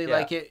 I really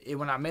like it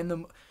when I'm in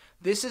the...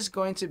 This is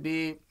going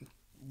to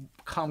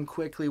come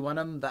quickly one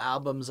of the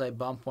albums I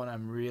bump when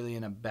I'm really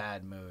in a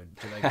bad mood.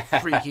 To like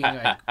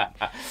freaking like...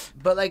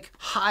 But like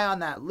high on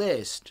that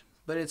list...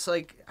 But it's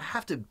like, I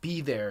have to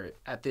be there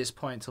at this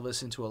point to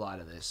listen to a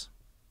lot of this.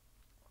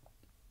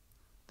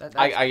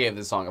 I gave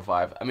this song a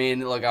 5. I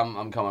mean, like,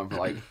 I'm coming from,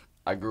 like,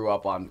 I grew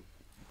up on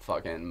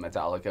fucking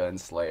Metallica and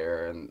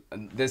Slayer, and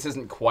this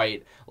isn't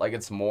quite, like,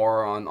 it's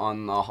more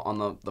on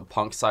the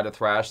punk side of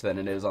thrash than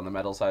it is on the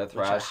metal side of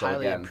thrash. So,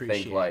 again,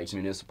 think, like,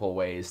 Municipal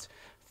Waste,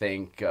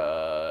 think,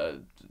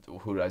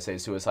 who did I say,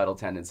 Suicidal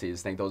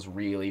Tendencies, think those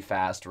really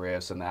fast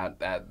riffs and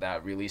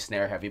that really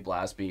snare-heavy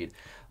blast beat.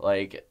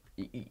 Like...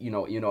 You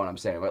know what I'm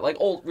saying, but like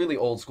really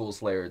old school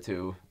Slayer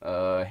too.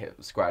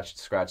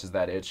 Scratches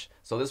that itch.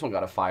 So this one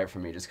got a 5 for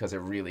me just because it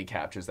really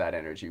captures that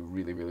energy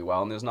really, really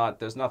well. And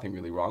there's nothing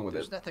really wrong with it.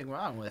 There's nothing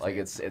wrong with it. Like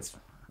it's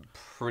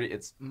pretty.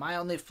 It's my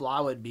only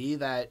flaw would be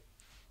that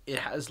it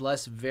has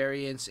less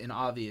variance in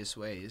obvious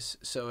ways.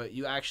 So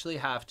you actually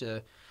have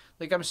to,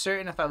 like, I'm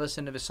certain if I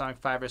listened to the song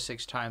 5 or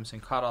 6 times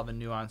and caught all the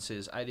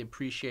nuances, I'd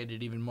appreciate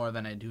it even more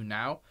than I do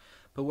now.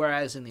 But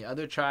whereas in the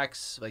other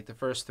tracks, like the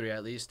first 3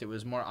 at least, it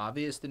was more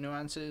obvious the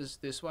nuances,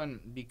 this one,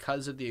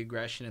 because of the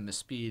aggression and the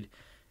speed,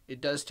 it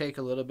does take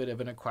a little bit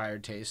of an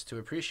acquired taste to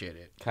appreciate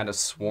it. Kind of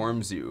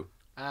swarms you.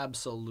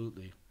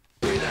 Absolutely.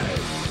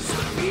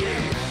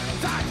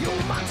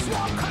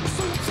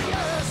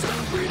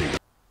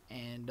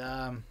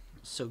 And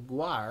so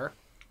Gwar,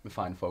 The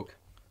fine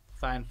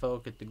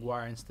folk at the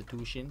Gwar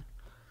Institution,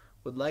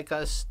 would like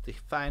us, the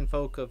fine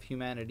folk of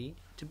humanity,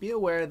 to be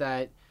aware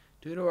that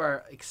due to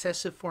our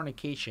excessive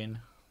fornication,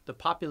 the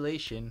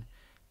population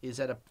is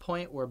at a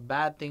point where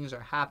bad things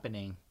are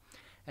happening.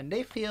 And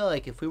they feel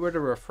like if we were to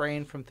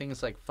refrain from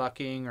things like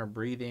fucking or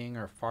breathing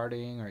or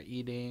farting or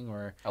eating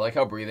or... I like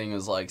how breathing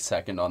is like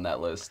second on that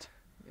list.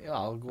 Yeah,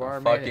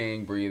 Gwar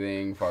fucking,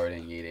 breathing,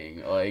 farting,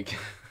 eating. Like...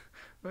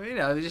 Well, you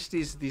know, just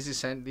these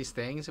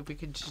things, if we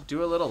could just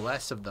do a little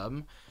less of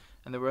them,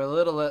 and there were a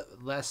little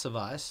less of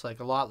us, like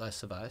a lot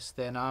less of us,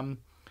 then...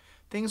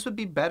 things would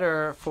be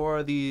better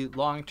for the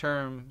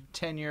long-term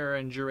tenure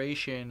and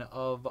duration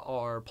of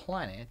our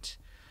planet.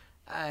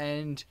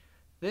 And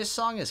This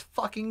song is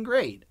fucking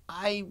great.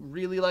 I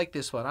really like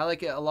this one. I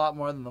like it a lot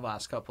more than the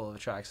last couple of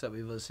tracks that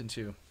we've listened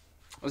to.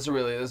 This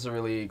is a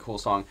really cool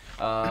song.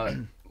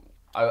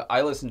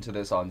 I listened to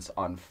this on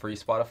free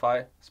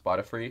Spotify,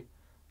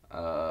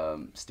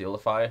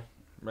 Steelify,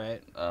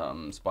 Right?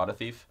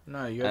 Spotify.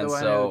 No, you're And the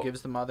one so- who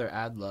gives them all their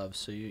ad love,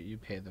 so you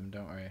pay them.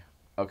 Don't worry.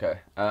 Okay.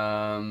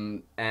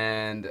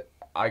 And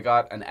I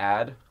got an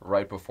ad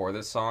right before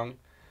this song,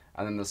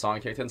 and then the song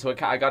kicked in. So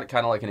I got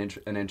kind of like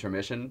an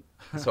intermission.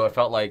 So it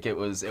felt like it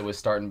was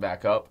starting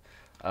back up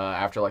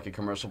after like a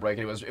commercial break.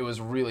 And it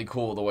was really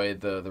cool the way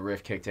the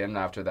riff kicked in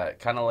after that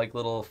kind of like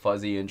little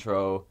fuzzy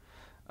intro.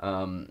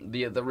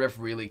 The riff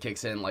really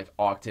kicks in like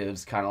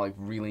octaves, kind of like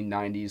really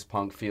 90s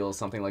punk feels,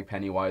 something like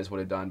Pennywise would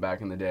have done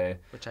back in the day.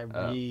 Which I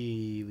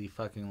really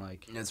fucking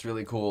like. It's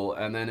really cool,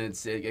 and then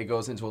it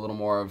goes into a little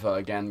more of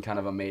again kind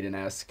of a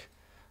Maiden-esque,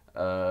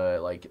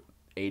 like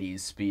 80s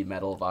speed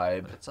metal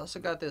vibe. It's also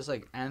got this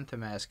like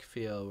anthem-esque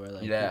feel where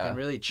like you Yeah. can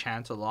really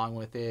chant along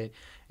with it.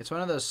 It's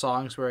one of those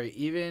songs where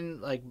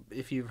even like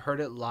if you've heard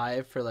it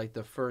live for like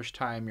the first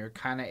time, you're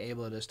kind of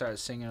able to start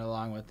singing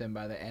along with them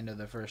by the end of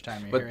the first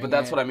time you're hearing But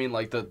that's it. what I mean,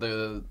 like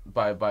the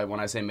by when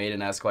I say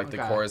Maiden-esque, like the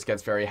Okay. chorus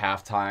gets very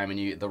halftime,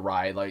 and the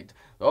ride like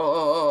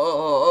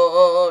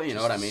oh, you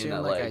know what I mean? Seem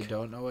That, like I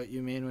don't know what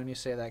you mean when you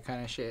say that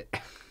kind of shit.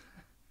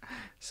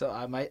 So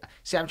I might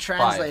see. I'm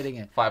translating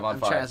it. 5 on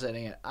I'm 5.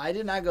 translating it. I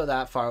did not go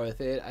that far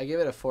with it. I give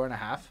it a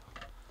 4.5.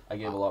 I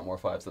gave a lot more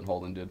 5s than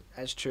Holden did.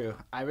 That's true.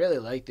 I really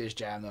like this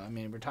jam though. I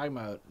mean, we're talking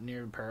about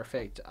near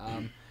perfect.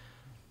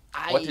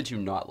 What did you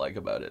not like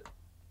about it,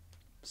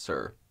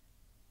 sir?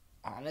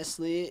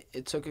 Honestly,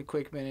 it took a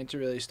quick minute to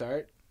really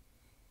start.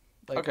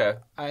 Like, Okay.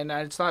 And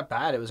it's not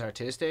bad. It was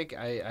artistic.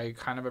 I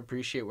kind of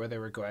appreciate where they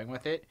were going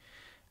with it.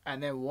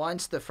 And then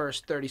once the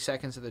first 30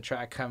 seconds of the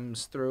track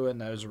comes through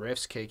and those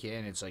riffs kick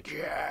in, it's like,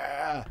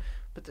 yeah.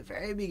 But the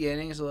very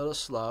beginning is a little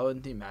slow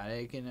and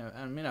thematic. And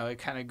you know, it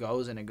kind of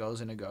goes and it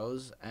goes and it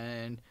goes.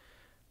 And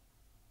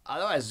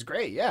otherwise, it's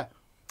great, yeah.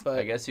 But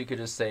I guess you could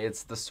just say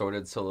it's the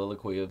sordid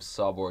soliloquy of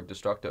Sawborg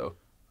Destructo.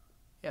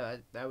 yeah,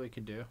 that we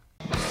could do.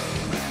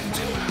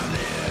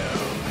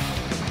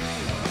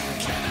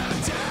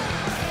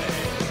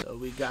 So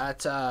we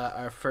got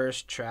our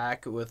first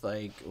track with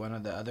like one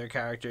of the other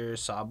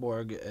characters,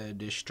 Sawborg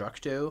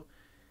Destructo,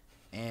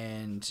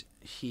 and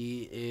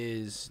he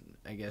is,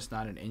 I guess,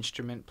 not an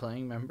instrument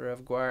playing member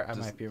of Gwar. I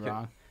might be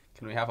wrong.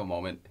 Can we have a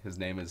moment? His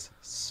name is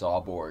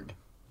Sawborg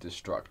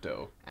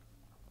Destructo.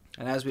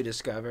 And as we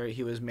discover,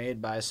 he was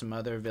made by some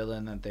other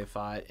villain that they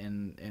fought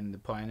in the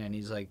point, and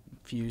he's like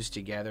fused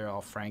together,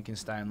 all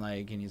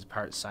Frankenstein-like, and he's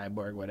part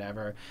cyborg,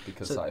 whatever.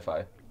 Because So-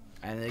 sci-fi.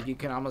 And like you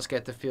can almost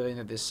get the feeling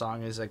that this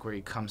song is like where he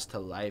comes to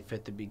life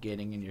at the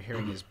beginning, and you're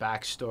hearing his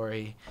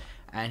backstory,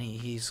 and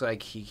he's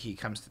like he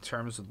comes to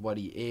terms with what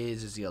he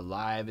is he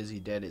alive, is he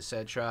dead,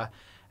 etc.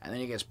 And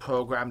then he gets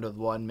programmed with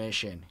one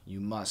mission: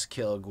 you must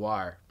kill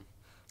Gwar.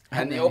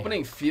 And the then-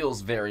 opening feels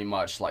very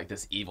much like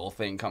this evil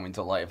thing coming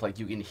to life. Like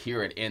you can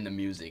hear it in the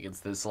music. It's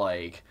this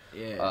like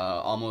Yeah.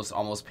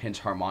 almost pinch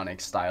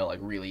harmonic style, like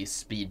really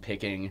speed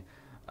picking.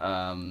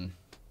 And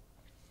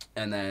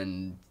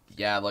then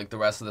yeah, like the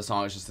rest of the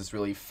song is just this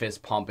really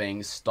fist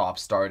pumping stop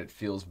start. It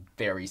feels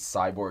very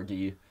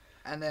cyborgy.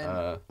 And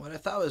then what I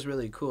thought was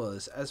really cool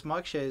is as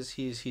much as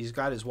he's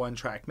got his one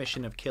track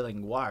mission of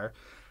killing Gwar,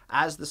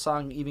 as the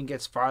song even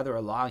gets farther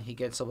along, he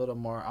gets a little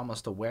more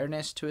almost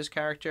awareness to his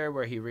character,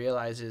 where he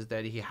realizes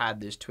that he had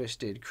this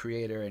twisted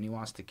creator and he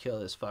wants to kill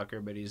this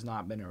fucker, but he's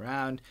not been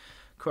around.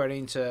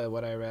 According to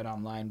what I read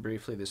online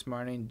briefly this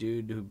morning,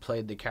 dude who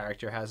played the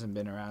character hasn't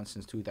been around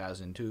since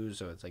 2002,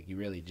 so it's like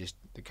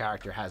the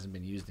character hasn't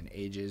been used in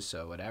ages,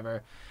 so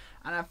whatever.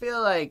 And I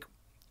feel like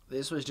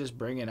this was just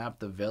bringing up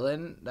the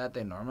villain that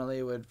they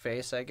normally would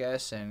face, I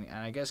guess. And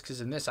I guess because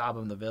in this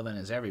album, the villain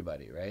is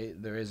everybody, right?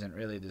 There isn't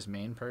really this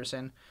main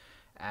person.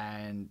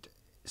 And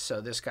so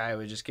this guy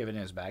was just giving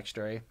his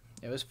backstory.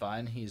 It was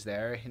fun. He's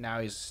there. Now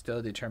he's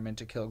still determined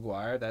to kill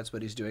Gwar. That's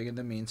what he's doing in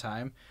the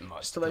meantime.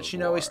 Just to let you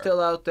know, he's still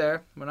out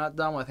there. We're not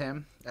done with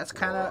him. That's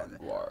kind of...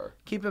 Gwar.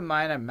 Keep in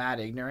mind, I'm mad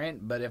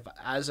ignorant, but if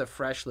as a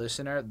fresh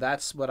listener,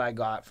 that's what I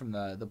got from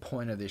the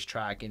point of this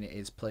track and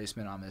its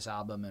placement on this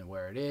album and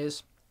where it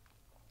is.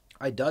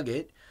 I dug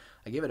it.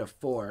 I give it a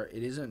 4.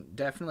 It isn't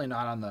definitely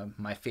not on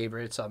my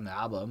favorites on the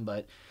album,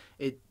 but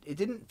it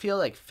didn't feel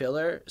like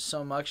filler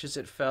so much as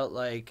it felt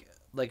like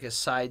a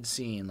side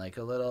scene, like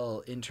a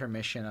little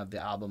intermission of the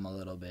album a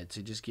little bit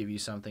to just give you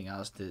something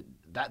else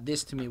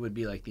this to me would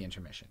be like the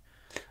intermission.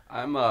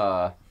 I'm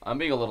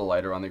being a little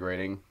lighter on the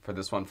grading for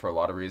this one for a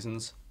lot of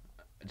reasons,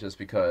 just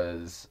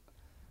because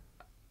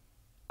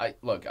I'm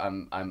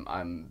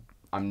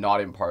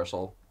not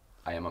impartial.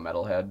 I am a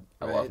metalhead.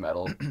 I love Right.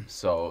 metal,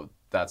 so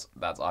that's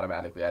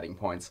automatically adding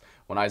points.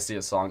 When I see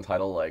a song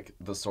title like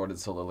 "The Sordid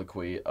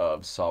Soliloquy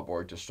of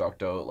Sawborg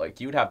Destructo," like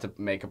you would have to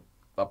make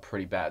a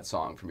pretty bad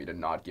song for me to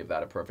not give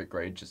that a perfect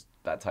grade. Just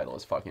that title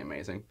is fucking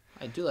amazing.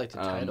 I do like the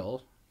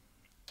title.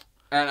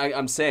 And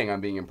I'm saying I'm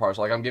being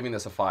impartial. Like I'm giving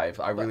this a 5.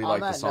 I really But on like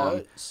the that song.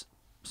 note,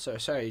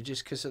 sorry,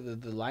 just because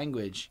of the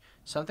language,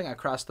 something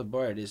across the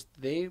board is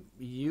they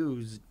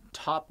use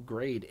top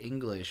grade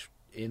English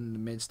in the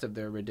midst of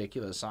their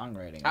ridiculous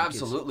songwriting.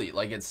 Absolutely,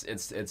 like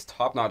it's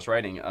top notch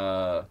writing.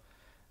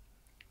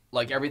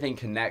 Like everything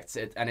connects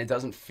it, and it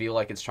doesn't feel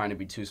like it's trying to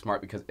be too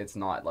smart because it's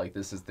not. Like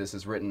this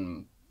is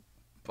written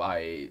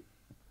by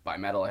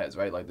metalheads,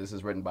 right? Like this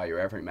is written by your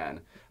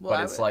everyman, Well,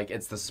 but it's like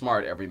it's the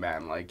smart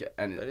everyman, like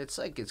and But it's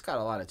like it's got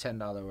a lot of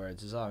 $10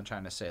 words. Is all I'm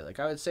trying to say. Like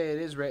I would say it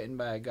is written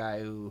by a guy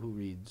who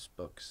reads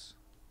books,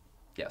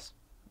 yes,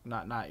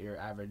 not your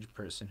average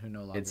person who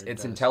no longer. it's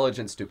does.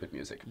 intelligent, stupid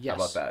music. Yes.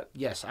 How about that?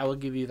 Yes, I will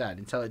give you that.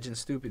 Intelligent,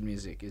 stupid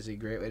music is a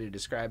great way to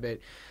describe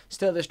it.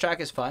 Still, this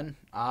track is fun.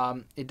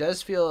 It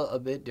does feel a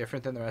bit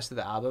different than the rest of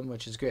the album,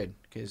 which is good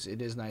because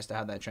it is nice to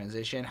have that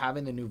transition.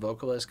 Having the new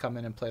vocalists come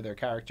in and play their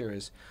character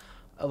is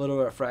a little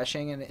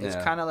refreshing, and it's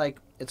kind of like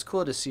it's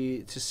cool to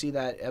see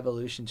that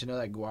evolution. To know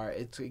that Gwar,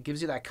 it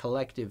gives you that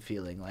collective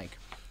feeling, like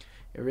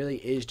it really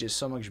is just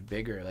so much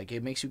bigger. Like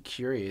it makes you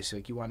curious,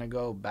 like you want to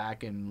go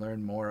back and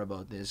learn more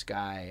about this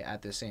guy.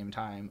 At the same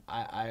time,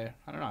 I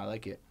don't know, I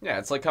like it. Yeah,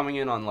 it's like coming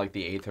in on like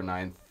the 8th or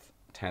 9th,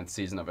 10th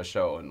season of a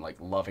show and like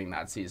loving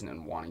that season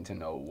and wanting to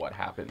know what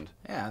happened.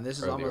 Yeah, and this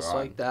is earlier almost on.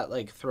 like that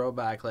like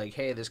throwback, like,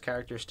 hey, this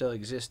character still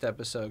exists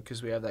episode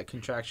because we have that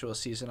contractual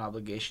season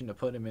obligation to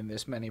put him in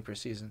this many per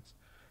seasons.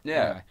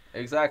 Yeah, Anyway.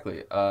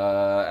 exactly.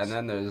 And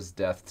then there's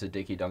Death to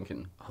Dickie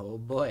Duncan. Oh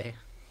boy.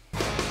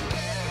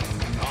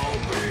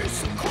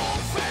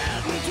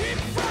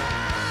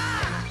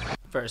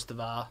 First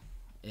of all,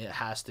 it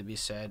has to be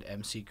said,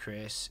 MC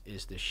Chris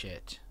is the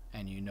shit,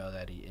 and you know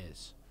that he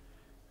is.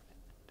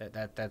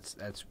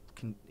 That's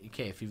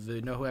okay. If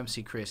you know who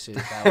MC Chris is,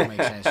 that will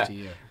make sense to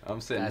you.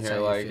 I'm sitting That's here how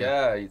you like, feel.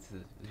 yeah, he's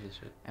a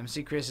shit.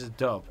 MC Chris is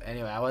dope.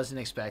 Anyway, I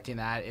wasn't expecting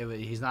that.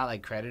 He's not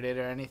like credited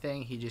or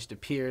anything. He just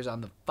appears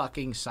on the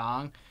fucking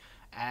song,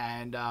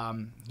 and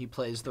he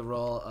plays the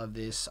role of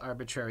this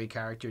arbitrary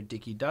character,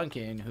 Dickie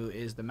Duncan, who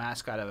is the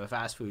mascot of a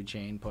fast food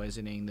chain,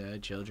 poisoning the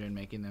children,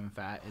 making them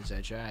fat,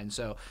 etc. And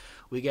so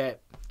we get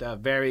the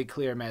very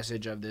clear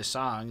message of this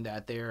song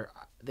that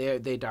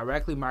they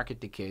directly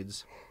market to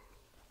kids.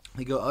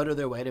 They go out of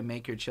their way to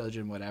make your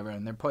children whatever,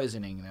 and they're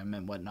poisoning them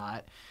and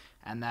whatnot.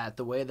 And that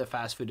the way the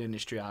fast food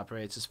industry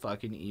operates is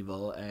fucking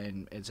evil,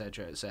 and et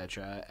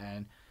cetera,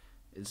 and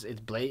it's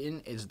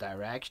blatant, it's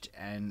direct,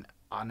 and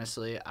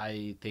honestly,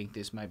 I think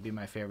this might be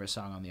my favorite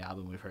song on the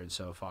album we've heard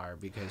so far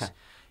because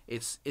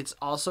it's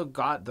also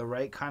got the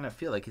right kind of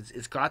feel. Like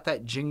it's got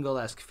that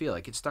jingle-esque feel.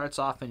 Like it starts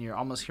off and you're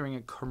almost hearing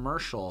a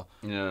commercial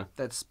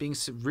that's being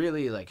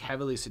really like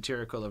heavily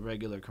satirical of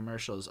regular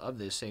commercials of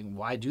this, saying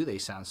why do they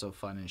sound so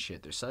fun and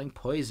shit? They're selling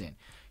poison.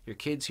 Your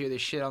kids hear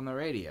this shit on the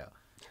radio.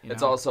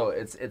 It's also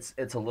it's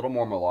a little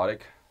more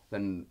melodic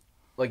than,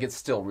 like, it's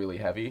still really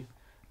heavy,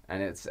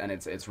 and it's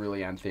really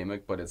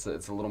anthemic, but it's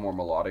a little more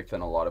melodic than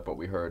a lot of what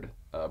we heard,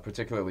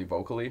 particularly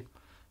vocally.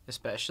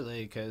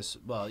 Especially because,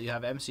 well, you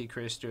have MC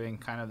Chris doing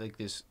kind of like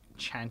this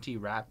chanty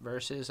rap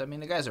verses. I mean,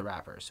 the guy's a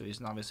rapper, so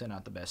he's obviously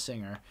not the best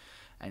singer.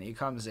 And he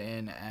comes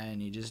in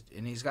and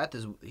he's got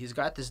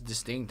this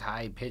distinct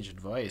high pitched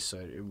voice, so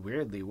it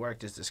weirdly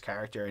worked as this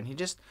character. And he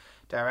just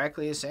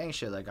directly is saying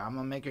shit like, "I'm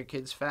gonna make your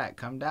kids fat.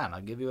 Come down.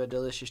 I'll give you a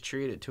delicious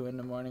treat at 2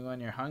 a.m. when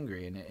you're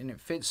hungry." And it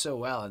fits so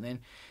well. And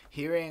then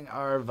hearing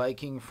our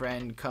Viking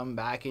friend come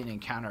back in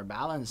and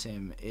counterbalance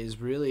him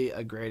is really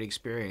a great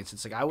experience.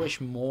 It's like I wish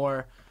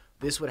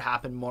this would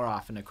happen more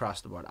often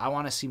across the board. I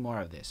want to see more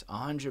of this,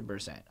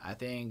 100%. I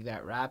think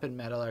that rap and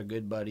metal are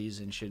good buddies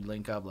and should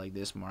link up like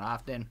this more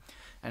often,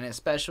 and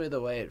especially the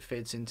way it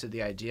fits into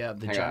the idea of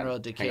the general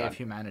decay of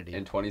humanity.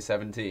 In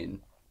 2017,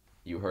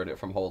 you heard it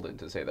from Holden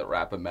to say that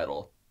rap and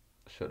metal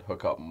should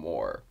hook up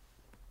more.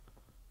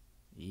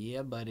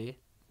 Yeah, buddy.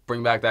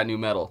 Bring back that new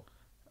metal.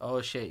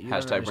 Oh, shit.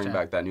 Hashtag bring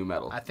back that new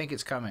metal. I think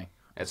it's coming.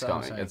 It's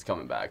coming. It's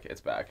coming back.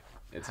 It's back.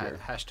 It's here.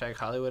 Hashtag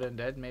Hollywood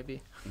Undead,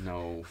 maybe?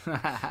 No.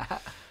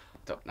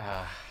 They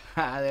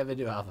have a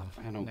new album.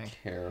 I don't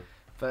care.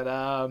 But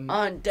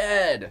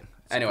Undead.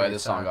 Anyway,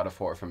 this song song. got a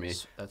 4 from me.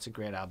 That's a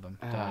great album.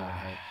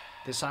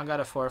 This song got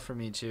a 4 for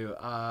me too.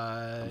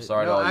 I'm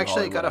sorry. No, to all you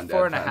actually, it got a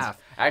Hollywood 4.5. fans.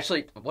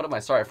 Actually, what am I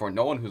sorry for?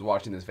 No one who's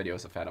watching this video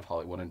is a fan of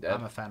Hollywood Undead.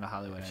 I'm a fan of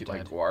Hollywood If you Undead.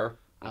 like Gwar.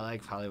 I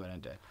like Hollywood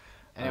Undead.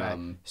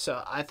 Anyway,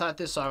 so I thought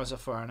this song was a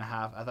 4.5.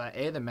 I thought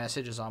the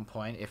message is on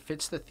point. It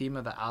fits the theme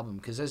of the album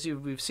because as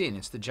we've seen,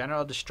 it's the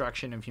general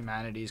destruction of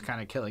humanity is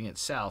kind of killing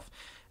itself.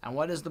 And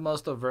what is the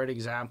most overt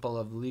example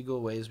of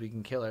legal ways we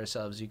can kill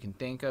ourselves you can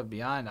think of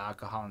beyond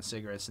alcohol and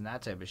cigarettes and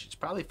that type of shit? It's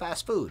probably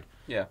fast food.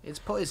 Yeah. It's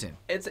poison.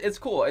 It's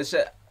cool. It's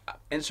just,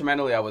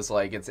 instrumentally, I was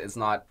like, it's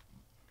not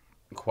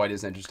quite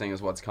as interesting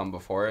as what's come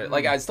before it.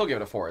 Like, I'd still give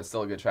it a 4. It's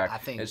still a good track. I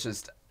think it's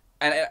just,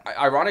 and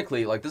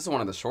ironically, like, this is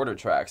one of the shorter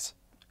tracks,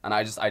 and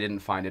I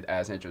didn't find it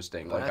as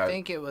interesting. But like, I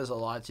think it was a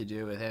lot to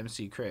do with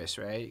MC Chris,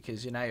 right?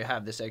 Because you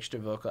have this extra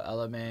vocal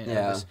element.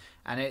 Yeah.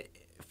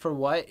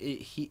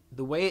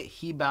 The way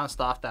he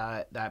bounced off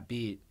that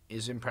beat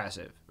is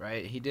impressive,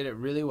 right? He did it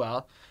really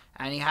well,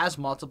 and he has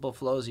multiple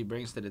flows he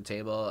brings to the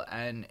table,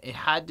 and it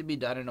had to be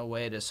done in a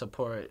way to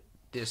support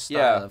this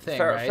style of thing,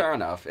 right? Fair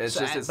enough.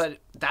 But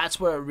that's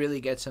where it really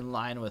gets in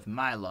line with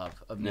my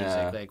love of music.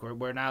 Yeah. Like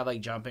we're now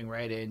like jumping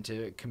right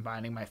into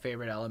combining my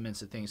favorite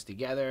elements of things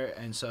together,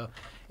 and so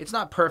it's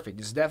not perfect.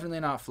 It's definitely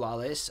not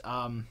flawless.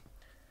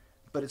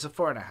 But it's a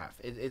 4.5.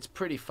 It's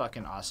pretty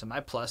fucking awesome. I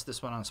plus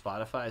this one on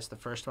Spotify. It's the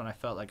first one I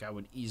felt like I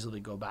would easily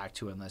go back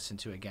to and listen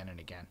to again and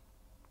again.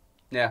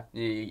 Yeah,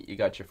 you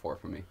got your 4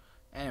 from me.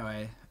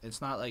 Anyway, it's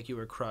not like you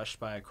were crushed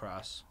by a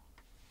cross.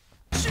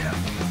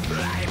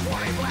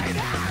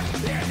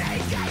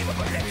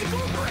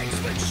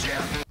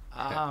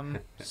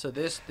 So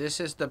this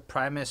is the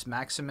Primus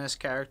Maximus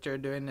character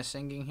doing the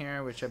singing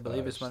here, which I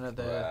believe is one of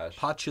the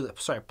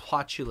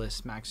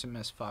Plotulus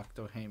Maximus. Fuck,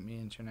 don't hate me,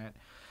 internet.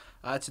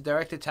 It's a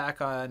direct attack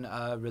on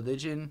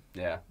religion.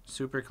 Yeah.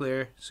 Super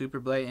clear, super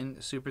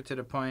blatant, super to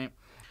the point.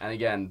 And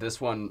again, this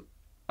one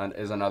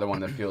is another one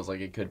that feels like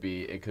it could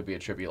be a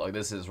tribute. Like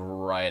this is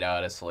right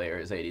out of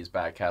Slayer's 80s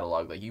back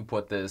catalog. Like you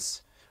put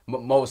this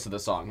most of the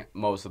song,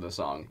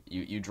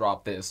 you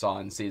drop this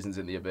on Seasons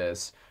in the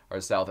Abyss or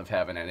South of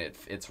Heaven, and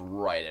it's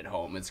right at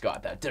home. It's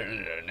got that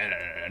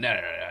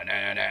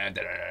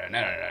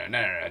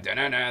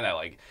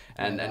like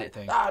and it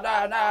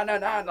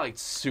like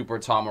super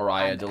Tom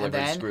Araya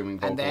delivered screaming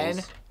vocals. And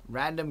then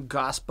random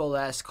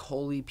gospel-esque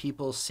holy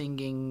people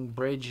singing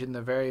bridge in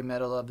the very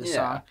middle of the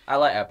song. I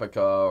like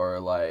Epica or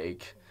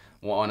like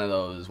one of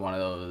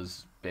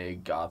those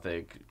big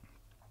gothic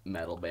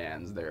metal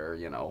bands there,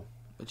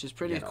 which is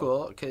pretty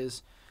cool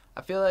because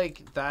I feel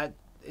like that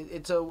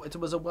it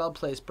was a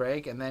well-placed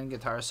break, and then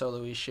guitar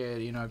solo-y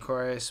shit,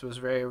 chorus was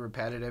very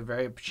repetitive,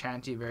 very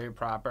chanty, very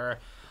proper.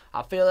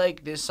 I feel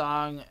like this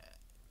song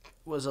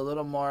was a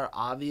little more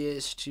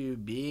obvious to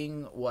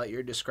being what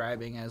you're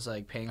describing as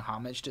like paying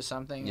homage to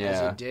something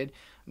as it did.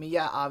 I mean,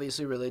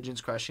 obviously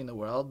religion's crushing the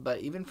world, but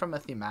even from a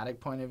thematic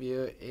point of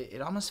view,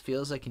 it almost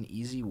feels like an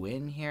easy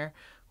win here.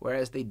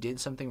 Whereas they did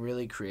something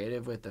really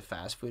creative with the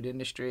fast food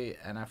industry,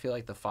 and I feel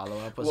like the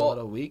follow-up was a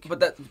little weak.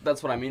 But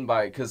that's what I mean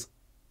by it, because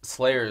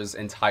Slayer's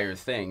entire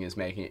thing is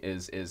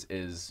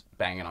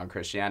banging on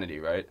Christianity,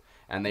 right?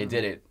 And they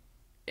did it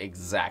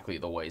exactly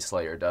the way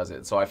Slayer does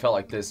it. So I felt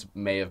like this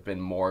may have been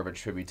more of a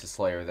tribute to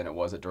Slayer than it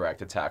was a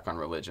direct attack on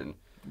religion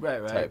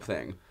type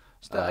thing.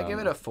 Still, I give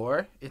it a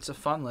 4. It's a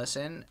fun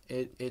listen.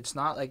 It's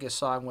not like a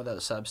song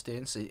without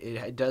substance.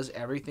 It does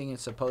everything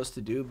it's supposed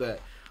to do, but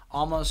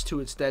almost to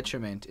its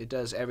detriment, it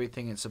does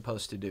everything it's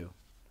supposed to do.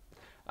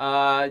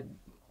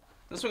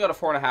 This one got a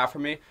 4.5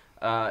 from me.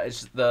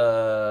 It's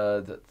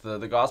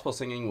the gospel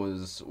singing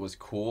was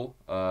cool.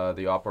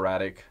 The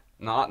operatic,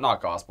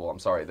 not gospel. I'm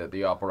sorry.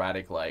 The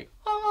operatic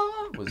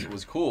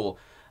was cool.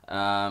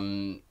 I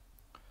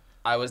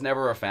was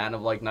never a fan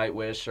of like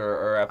Nightwish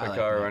or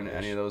Epica or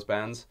any of those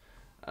bands.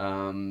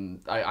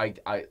 I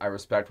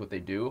respect what they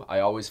do.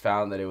 I always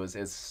found that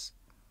it's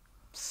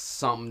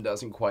something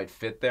doesn't quite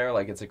fit there.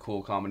 Like it's a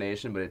cool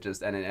combination, but it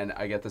just and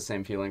I get the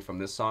same feeling from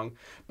this song.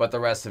 But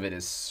the rest of it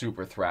is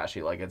super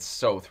thrashy. Like it's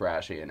so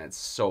thrashy and it's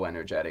so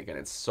energetic and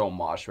it's so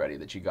mosh ready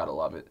that you gotta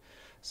love it.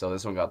 So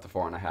this one got the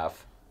 4.5.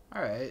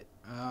 All right.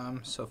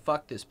 So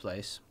fuck this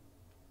place.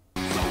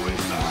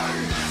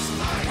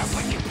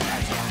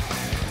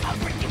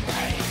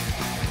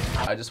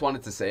 I just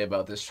wanted to say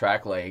about this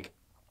track, like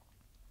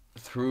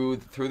through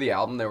the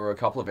album, there were a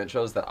couple of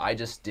intros that I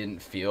just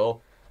didn't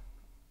feel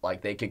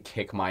like they could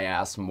kick my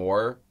ass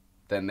more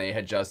than they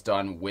had just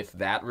done with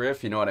that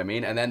riff, you know what I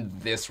mean? And then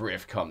this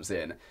riff comes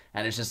in,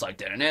 and it's just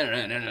like, it's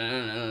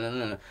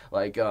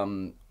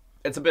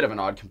a bit of an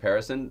odd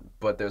comparison,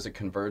 but there's a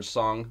Converge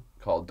song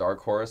called Dark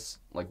Horse,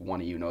 like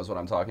one of you knows what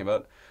I'm talking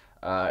about.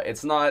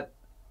 It's not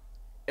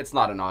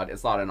an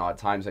odd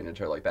time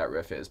signature like that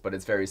riff is, but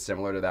it's very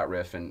similar to that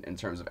riff in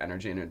terms of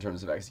energy and in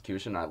terms of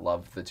execution. I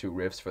love the two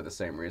riffs for the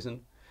same reason.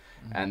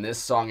 And this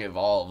song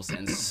evolves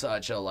in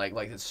such a like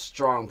it's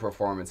strong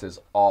performances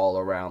all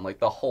around. Like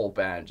the whole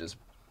band just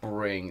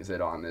brings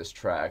it on this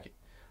track.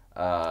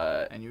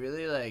 And you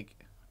really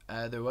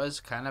there was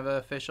kind of an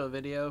official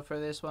video for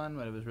this one,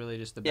 but it was really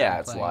just the band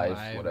it's playing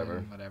live,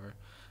 whatever.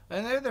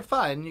 And they're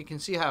fun. You can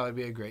see how it'd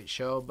be a great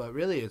show, but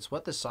really it's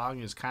what the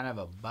song is kind of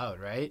about,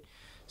 right?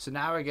 So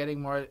now we're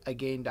getting more,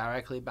 again,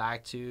 directly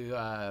back to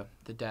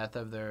the death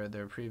of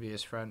their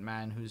previous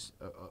frontman, who's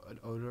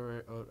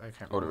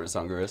Odorous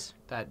Ungerus.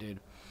 That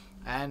dude.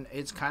 And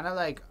it's kind of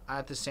like,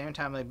 at the same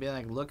time, like being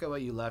like, look at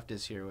what you left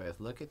us here with.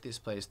 Look at this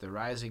place. They're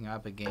rising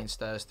up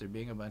against us. They're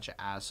being a bunch of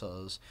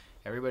assholes.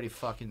 Everybody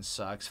fucking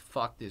sucks.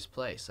 Fuck this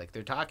place. Like,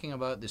 they're talking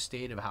about the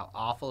state of how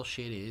awful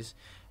shit is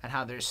and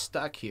how they're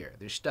stuck here.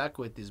 They're stuck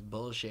with this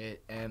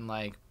bullshit and,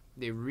 like,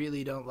 they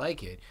really don't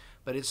like it.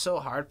 But it's so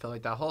heartfelt.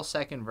 Like, that whole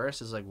second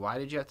verse is like, why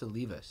did you have to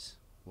leave us?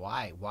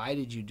 Why? Why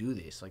did you do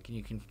this? Like, and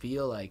you can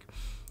feel like,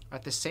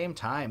 at the same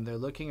time, they're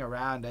looking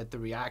around at the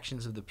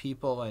reactions of the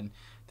people, and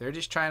they're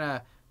just trying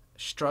to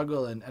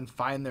struggle and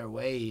find their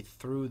way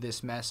through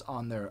this mess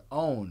on their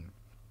own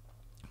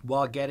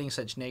while getting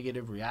such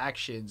negative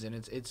reactions. And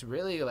it's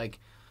really like,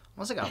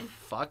 almost like a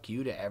fuck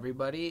you to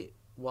everybody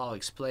while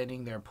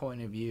explaining their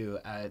point of view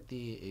at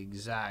the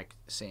exact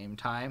same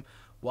time,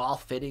 while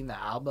fitting the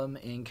album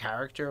in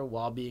character,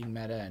 while being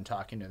meta and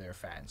talking to their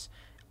fans.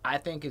 I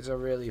think it's a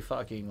really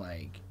fucking,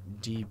 like,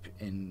 deep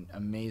and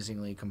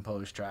amazingly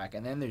composed track.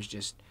 And then there's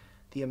just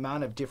the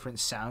amount of different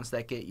sounds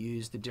that get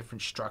used, the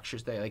different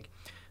structures.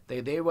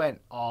 They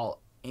went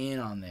all in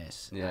on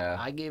this. Yeah.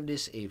 I gave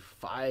this a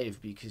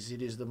 5 because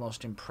it is the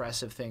most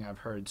impressive thing I've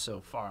heard so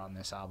far on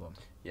this album.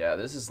 Yeah,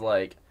 this is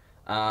like,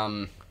 I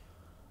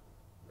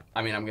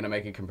mean, I'm going to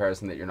make a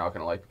comparison that you're not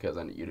going to like because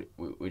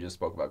we just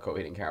spoke about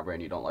Coheed and Cambria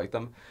and you don't like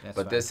them. That's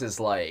but fine. This is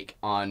like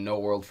on No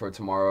World for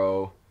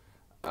Tomorrow,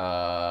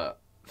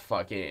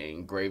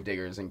 fucking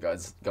Gravediggers and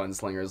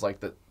Gunslingers, like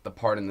the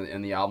part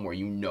in the album where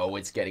you know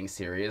it's getting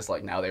serious.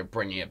 Like now they're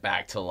bringing it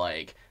back to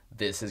like,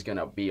 this is going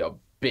to be a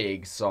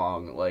big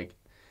song. Like,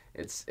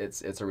 it's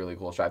a really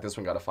cool track. This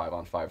one got a 5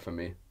 on 5 from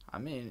me. I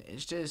mean,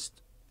 it's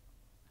just...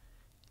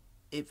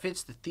 It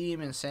fits the theme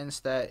in the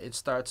sense that it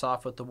starts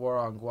off with the war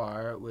on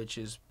Gwar, which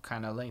is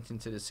kind of linked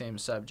into the same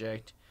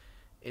subject.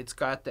 It's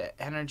got the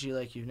energy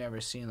like you've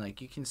never seen. Like,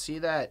 you can see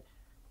that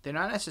they're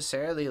not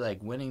necessarily,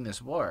 like, winning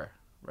this war,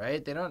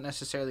 right? They don't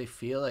necessarily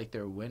feel like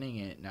they're winning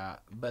it now,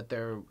 but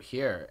they're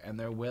here, and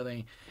they're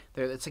willing.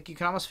 It's like you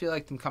can almost feel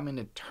like them coming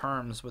to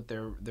terms with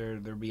their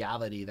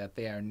reality that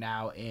they are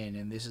now in,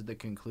 and this is the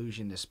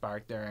conclusion to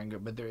spark their anger.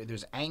 But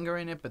there's anger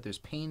in it, but there's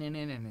pain in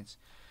it, and it's...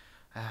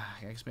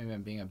 I guess maybe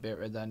I'm being a bit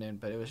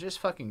redundant, but it was just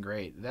fucking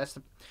great. That's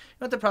you know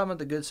what the problem with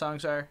the good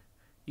songs are?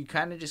 You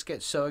kind of just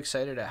get so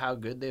excited at how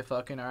good they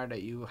fucking are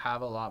that you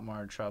have a lot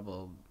more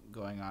trouble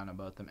going on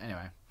about them.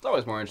 Anyway. It's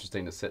always more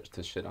interesting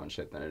to shit on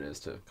shit than it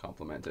is to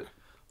compliment it.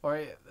 Or,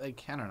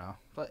 like, I don't know.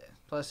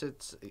 Plus,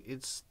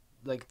 it's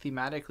like,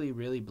 thematically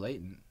really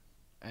blatant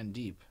and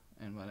deep.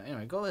 And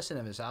anyway, go listen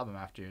to this album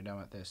after you're done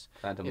with this.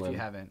 Phantom Limb. If Limb. you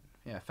haven't.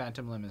 Yeah,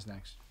 Phantom Limb is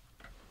next.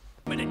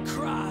 Committed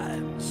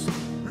crimes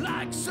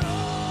like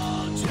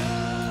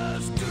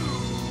soldiers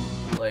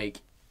do.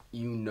 Like,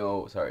 you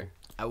know, sorry.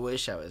 I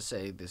wish I would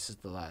say this is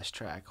the last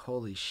track.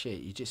 Holy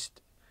shit,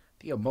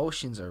 the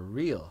emotions are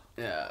real.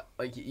 Yeah,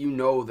 like, you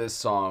know this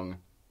song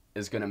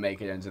is going to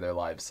make it into their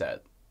live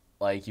set.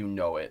 Like, you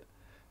know it.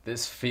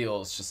 This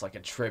feels just like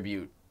a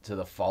tribute to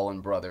the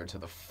fallen brother, to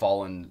the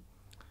fallen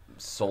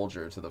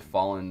soldier, to the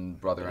fallen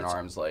brother in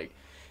arms. Like,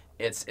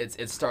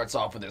 it starts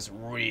off with this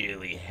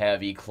really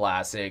heavy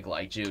classic,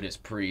 like Judas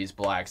Priest,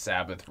 Black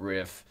Sabbath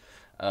riff,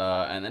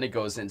 and then it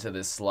goes into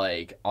this,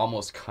 like,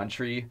 almost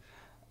country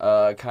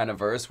kind of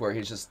verse where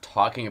he's just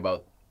talking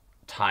about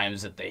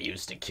times that they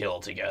used to kill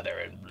together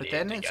and But live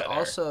then together.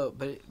 it's also,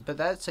 but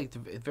that's like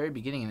the very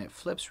beginning, and it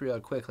flips real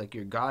quick, like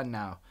you're gone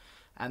now.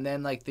 And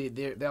then, like,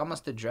 they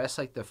almost address,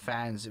 like, the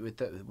fans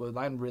with what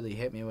line really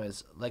hit me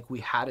was, like, we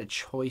had a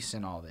choice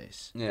in all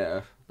this.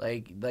 Yeah.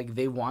 Like they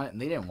didn't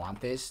want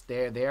this.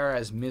 They are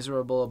as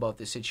miserable about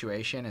the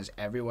situation as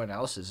everyone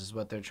else is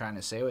what they're trying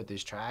to say with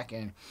this track.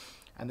 And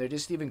they're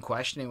just even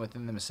questioning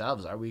within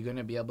themselves, are we going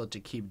to be able to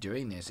keep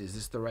doing this? Is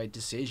this the right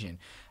decision?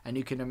 And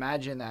you can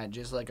imagine that,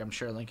 just like I'm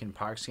sure Linkin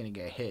Park's going to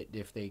get hit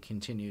if they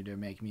continue to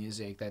make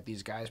music, that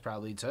these guys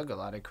probably took a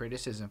lot of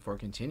criticism for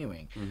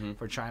continuing,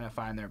 for trying to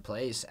find their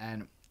place.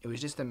 And it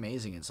was just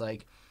amazing. It's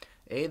like,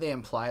 they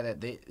imply that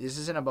this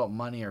isn't about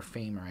money or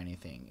fame or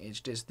anything. It's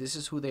just, this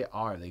is who they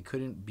are. They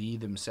couldn't be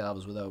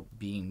themselves without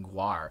being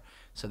Gwar.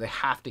 So they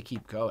have to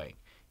keep going,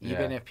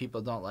 even if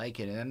people don't like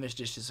it. And then there's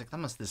just like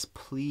almost this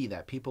plea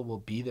that people will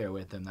be there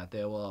with them, that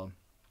they will,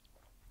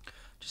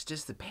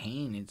 just the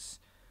pain. It's,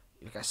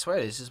 like, I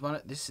swear, this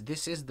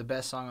is the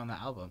best song on the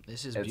album.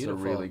 This is beautiful.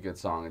 It's a really good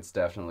song. It's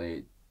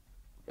definitely,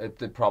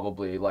 it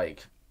probably,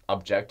 like,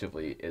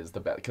 objectively is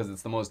the best, because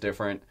it's the most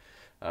different.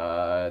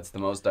 It's the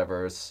most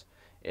diverse.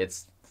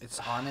 It's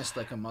honest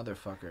like a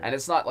motherfucker. And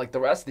it's not, like, the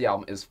rest of the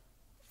album is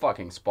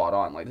fucking spot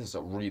on. Like, this is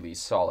a really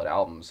solid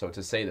album. So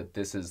to say that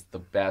this is the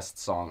best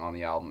song on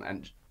the album,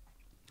 and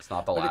it's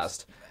not the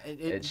last.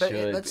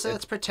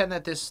 Let's pretend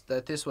that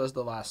this was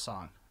the last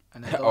song.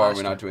 And that Are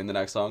we not doing the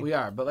next song? We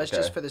are, but let's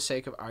just, for the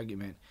sake of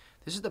argument,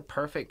 this is the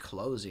perfect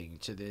closing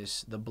to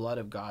the Blood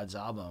of God's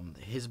album.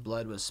 His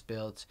blood was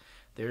spilt.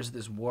 There's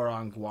this war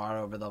on Gwar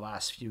over the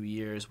last few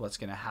years. What's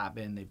going to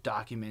happen? They've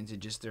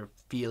documented just their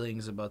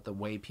feelings about the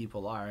way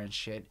people are and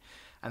shit.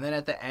 And then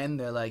at the end,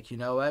 they're like, you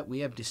know what?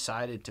 We have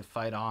decided to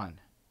fight on.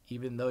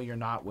 Even though you're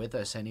not with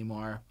us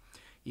anymore.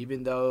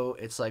 Even though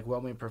it's like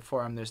when we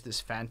perform, there's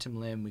this phantom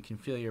limb. We can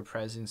feel your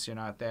presence. You're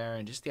not there.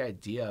 And just the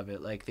idea of it,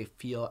 like, they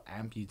feel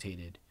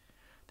amputated.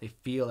 They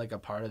feel like a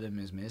part of them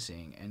is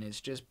missing. And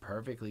it's just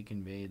perfectly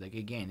conveyed. Like,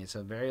 again, it's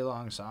a very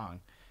long song,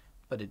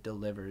 but it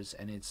delivers.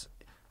 And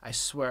I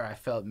swear I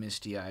felt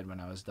misty-eyed when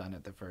I was done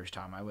it the first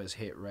time. I was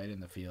hit right in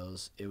the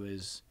feels.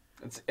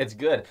 It's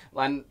good.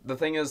 And the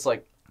thing is,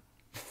 like,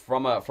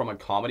 from a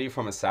comedy,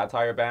 from a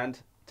satire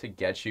band, to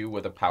get you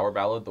with a power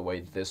ballad the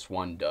way this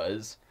one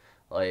does,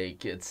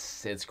 like,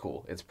 it's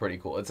cool. It's pretty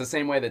cool. It's the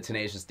same way that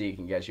Tenacious D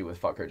can get you with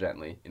Fuck Her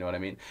Gently. You know what I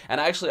mean?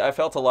 And actually, I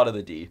felt a lot of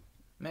the D.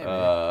 Maybe.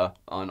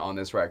 On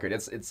this record.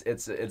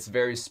 It's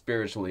very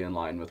spiritually in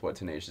line with what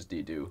Tenacious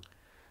D do.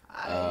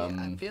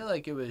 I feel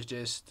like it was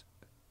just...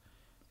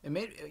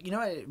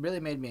 It really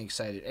made me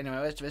excited. Anyway,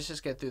 let's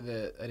just get through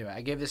the. Anyway,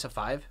 I gave this a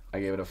 5. I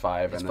gave it a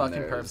 5, It's and then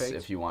fucking there's perfect.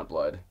 If You Want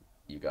Blood,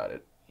 you got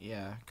it.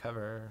 Yeah,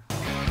 cover.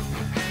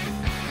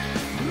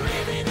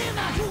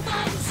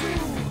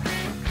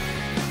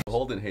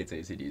 Holden hates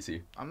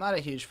AC/DC. I'm not a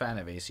huge fan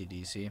of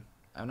AC/DC.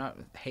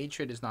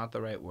 Hatred is not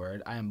the right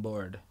word. I am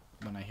bored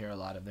when I hear a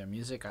lot of their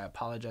music. I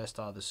apologize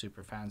to all the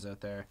super fans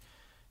out there.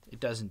 It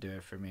doesn't do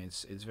it for me.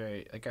 It's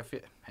very, like, I feel,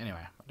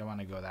 anyway, I don't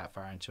want to go that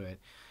far into it.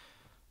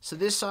 So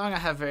this song, I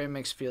have very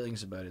mixed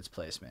feelings about its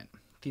placement.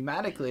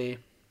 Thematically,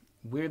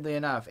 weirdly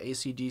enough,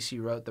 AC/DC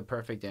wrote the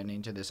perfect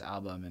ending to this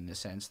album in the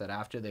sense that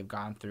after they've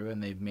gone through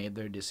and they've made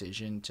their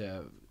decision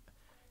to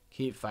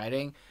keep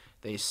fighting,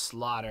 they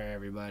slaughter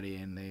everybody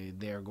and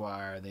they're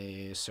Gwar,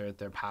 they assert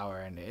their power,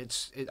 and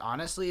it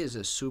honestly is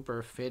a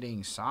super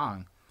fitting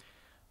song.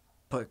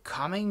 But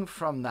coming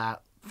from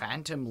that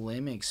Phantom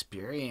Limb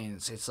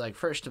experience, it's like,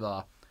 first of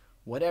all,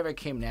 whatever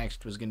came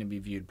next was going to be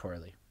viewed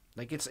poorly.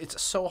 Like,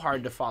 it's so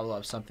hard to follow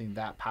up something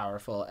that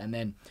powerful and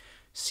then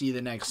see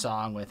the next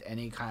song with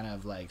any kind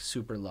of, like,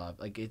 super love.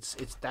 Like, it's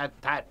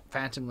that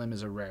Phantom Limb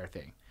is a rare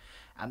thing.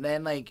 And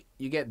then, like,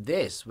 you get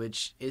this,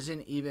 which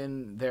isn't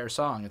even their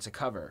song, it's a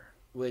cover,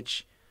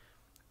 which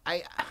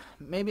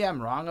maybe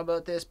I'm wrong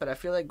about this, but I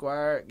feel like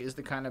Gwar is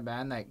the kind of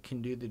band that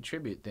can do the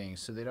tribute thing,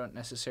 so they don't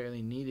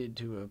necessarily needed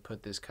to have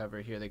put this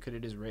cover here. They could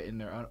have just written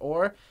their own,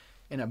 or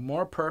in a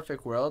more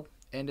perfect world,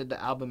 ended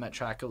the album at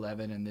track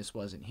 11 and this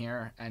wasn't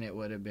here, and it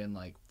would have been,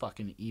 like,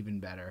 fucking even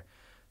better.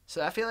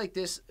 So I feel like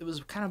it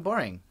was kind of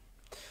boring.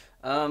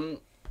 It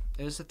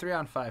was a 3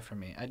 on 5 for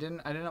me. I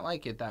didn't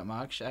like it that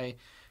much. I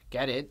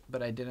get it,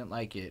 but I didn't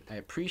like it. I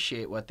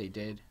appreciate what they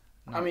did.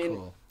 Not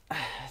cool.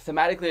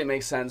 Thematically it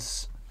makes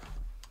sense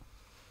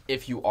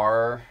if you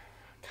are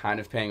kind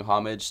of paying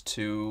homage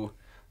to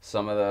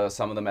some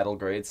of the metal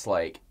greats.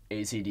 Like,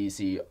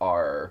 AC/DC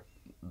are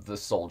the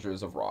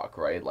soldiers of rock,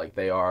 right? Like,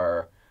 they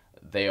are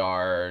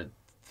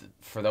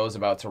for those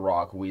about to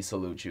rock, we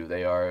salute you.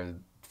 They are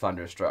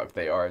Thunderstruck.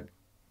 They are,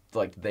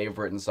 like, they've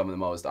written some of the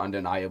most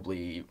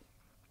undeniably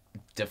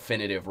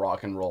definitive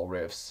rock and roll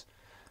riffs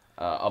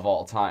of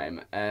all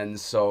time. And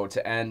so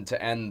to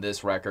end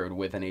this record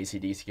with an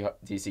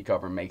AC/DC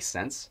cover makes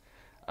sense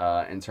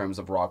in terms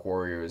of rock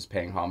warriors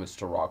paying homage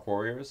to rock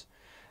warriors.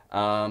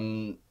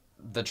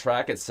 The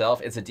track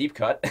itself, it's a deep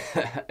cut.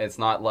 It's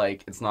not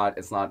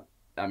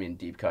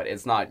deep cut.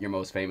 It's not your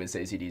most famous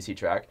AC/DC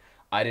track.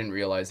 I didn't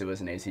realize it was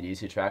an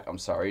AC/DC track. I'm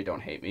sorry,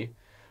 don't hate me.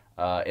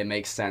 It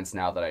makes sense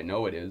now that I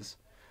know it is.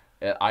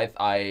 I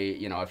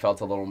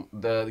felt a little.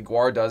 The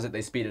Gwar does it.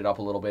 They speed it up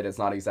a little bit. It's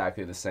not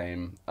exactly the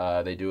same.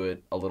 They do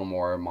it a little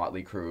more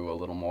Motley Crue, a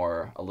little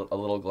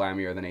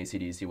glammier than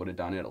AC/DC would have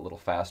done it. A little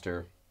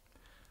faster.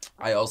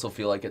 I also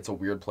feel like it's a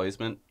weird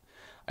placement.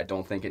 I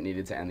don't think it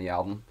needed to end the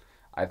album.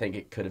 I think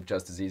it could have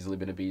just as easily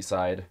been a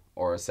B-side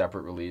or a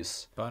separate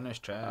release, Bonus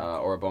track.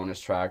 or a bonus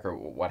track or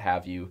what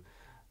have you.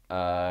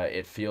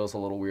 It feels a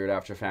little weird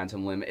after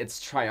Phantom Limb. It's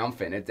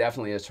triumphant. It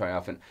definitely is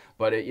triumphant.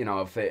 But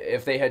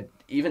if they had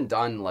even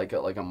done like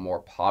a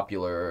more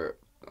popular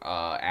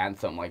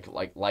anthem,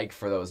 like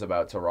For Those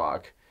About to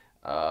Rock,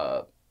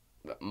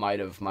 might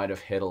have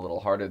hit a little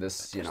harder.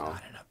 There's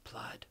not enough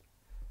blood.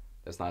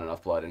 There's not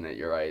enough blood in it.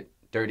 You're right.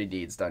 Dirty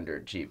Deeds done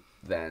dirt cheap.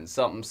 Then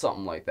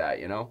something like that.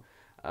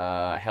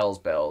 Hell's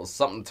Bells,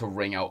 something to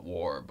ring out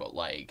war, but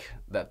like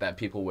that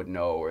people would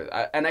know.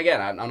 And again,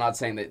 I'm not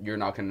saying that you're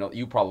not gonna know.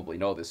 You probably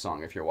know this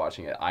song if you're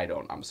watching it. I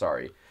don't. I'm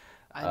sorry.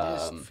 I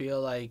just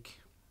feel like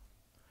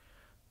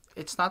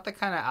it's not the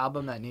kind of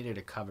album that needed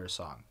a cover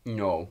song.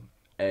 No,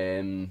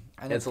 and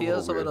it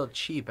feels a little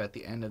cheap at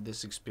the end of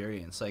this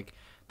experience. Like,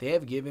 they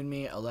have given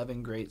me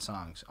 11 great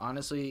songs.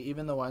 Honestly,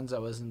 even the ones I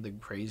wasn't the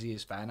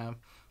craziest fan of,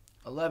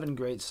 11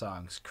 great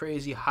songs,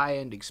 crazy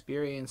high-end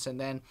experience, and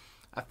then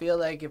I feel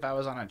like if I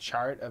was on a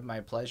chart of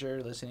my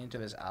pleasure listening to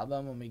this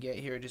album, when we get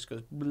here, it just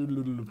goes.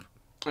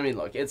 I mean,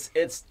 look, it's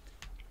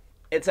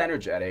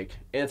energetic,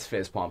 it's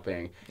fist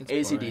pumping.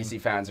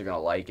 AC/DC fans are gonna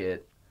like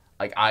it.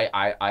 Like,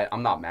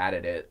 I'm not mad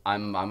at it.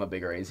 I'm a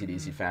bigger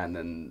AC/DC fan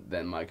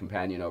than my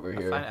companion over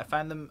here. I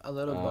find them a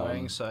little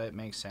boring, so it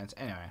makes sense.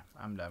 Anyway,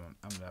 I'm done.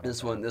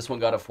 This one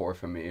got a 4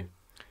 from me,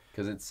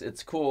 because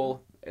it's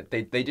cool.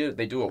 They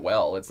do it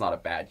well. It's not a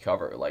bad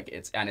cover. Like,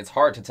 it's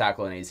hard to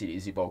tackle an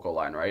AC/DC vocal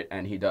line, right?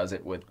 And he does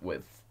it with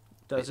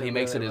he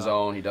makes it his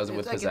own. He does it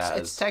with pizzazz.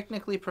 It's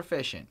technically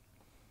proficient.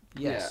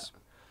 Yes. Yeah.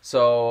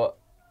 So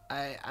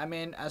I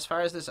mean, as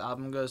far as this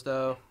album goes,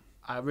 though,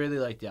 I really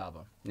like the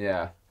album.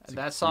 Yeah.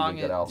 That song,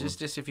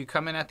 just if you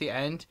come in at the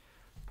end,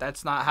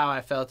 that's not how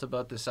I felt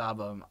about this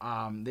album.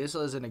 This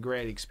wasn't a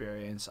great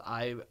experience.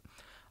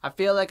 I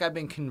feel like I've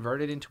been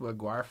converted into a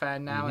Gwar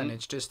fan now, and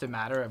it's just a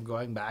matter of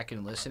going back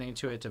and listening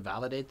to it to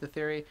validate the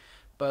theory.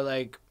 But,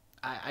 like,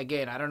 I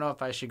don't know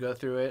if I should go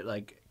through it,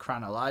 like,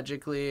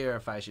 chronologically, or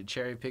if I should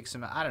cherry pick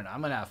some. I don't know.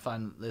 I'm going to have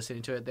fun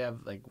listening to it. They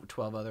have, like,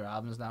 12 other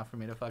albums now for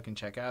me to fucking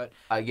check out.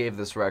 I gave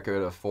this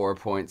record a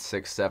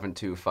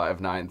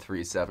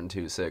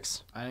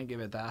 4.672593726. I didn't give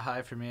it that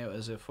high. For me, it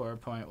was a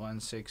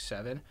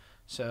 4.167.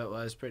 So it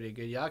was pretty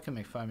good. Y'all can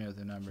make fun of me with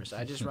the numbers.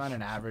 I just run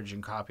an average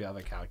and copy off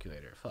a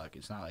calculator. Fuck,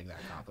 it's not like that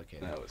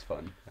complicated. That was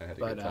fun. I had a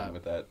good time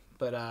with that.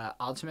 But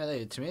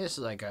ultimately, to me, this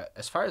is like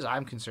as far as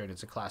I'm concerned,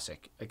 it's a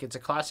classic. Like, it's a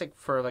classic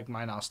for, like,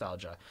 my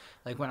nostalgia.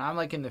 Like, when I'm,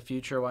 like, in the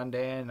future one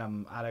day and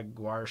I'm at a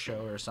Gwar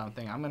show or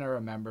something, I'm going to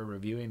remember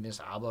reviewing this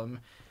album,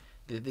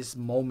 this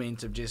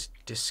moment of just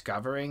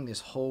discovering this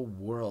whole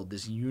world,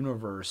 this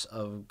universe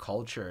of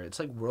culture. It's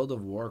like World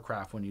of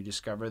Warcraft when you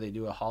discover they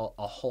do a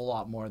whole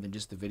lot more than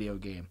just the video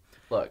game.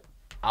 Look,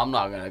 I'm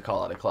not going to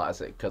call it a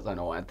classic because I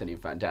know Anthony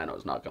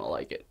Fantano's not going to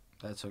like it.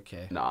 That's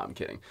okay. No, I'm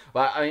kidding.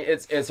 But, I mean,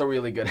 it's a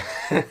really good...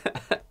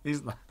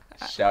 He's not...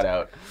 Shout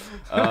out.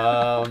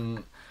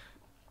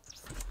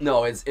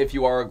 No, it's if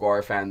you are a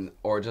Gwar fan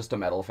or just a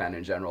metal fan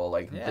in general,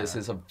 like, this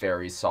is a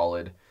very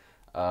solid...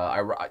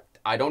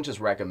 I don't just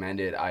recommend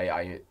it.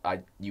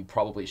 You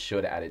probably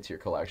should add it to your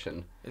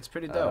collection. It's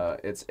pretty dope.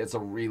 It's a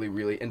really,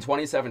 really... In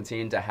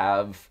 2017, to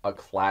have a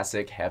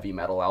classic heavy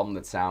metal album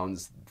that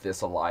sounds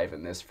this alive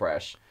and this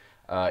fresh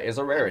is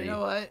a rarity. You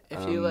know what?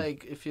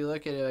 If you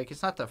look at it, like,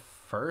 it's not the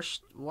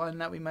first one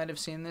that we might have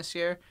seen this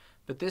year,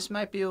 but this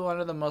might be one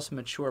of the most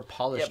mature,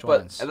 polished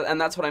ones. And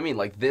that's what I mean.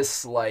 Like,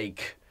 this,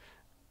 like...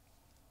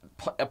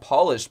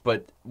 polished,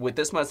 but with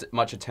this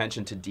much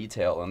attention to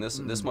detail and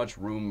this much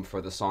room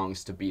for the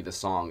songs to be the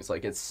songs.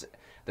 Like,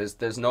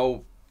 there's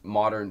no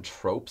modern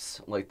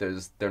tropes. Like,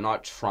 they're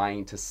not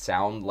trying to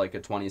sound like a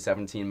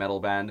 2017 metal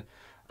band,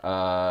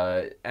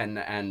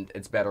 and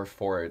it's better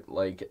for it.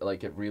 Like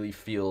it really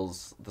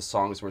feels the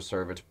songs were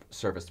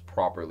serviced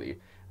properly,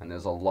 and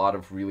there's a lot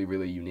of really,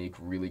 really unique,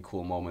 really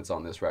cool moments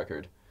on this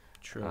record.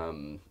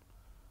 True.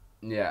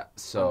 Yeah,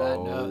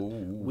 so...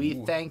 we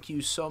thank you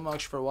so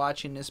much for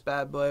watching this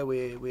bad boy.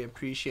 We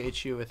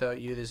appreciate you.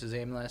 Without you, this is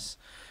aimless.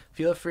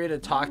 Feel free to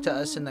talk to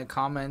us in the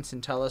comments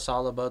and tell us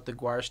all about the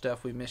Gwar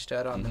stuff we missed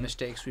out on, the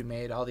mistakes we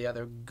made, all the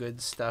other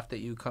good stuff that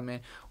you come in.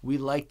 We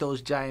like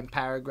those giant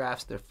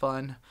paragraphs. They're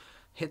fun.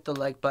 Hit the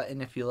like button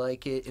if you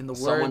like it.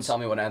 Someone tell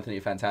me what Anthony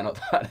Fantano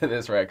thought of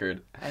this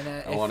record. And,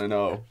 I want to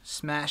know.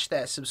 Smash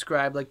that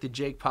subscribe like the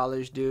Jake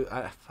Paulers do.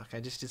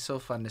 It's so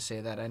fun to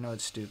say that. I know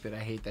it's stupid. I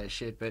hate that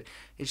shit, but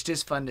it's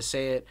just fun to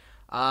say it.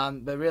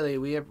 But really,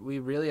 we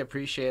really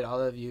appreciate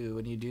all of you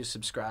when you do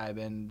subscribe,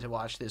 and to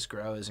watch this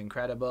grow is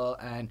incredible.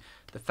 And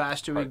the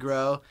faster we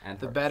grow,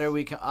 the better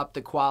we can up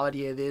the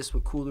quality of this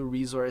with cooler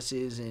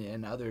resources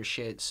and other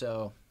shit.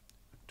 So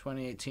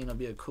 2018 will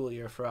be a cool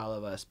year for all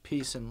of us.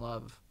 Peace and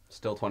love.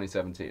 Still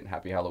 2017.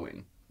 Happy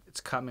Halloween. It's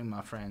coming,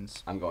 my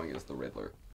friends. I'm going as the Riddler.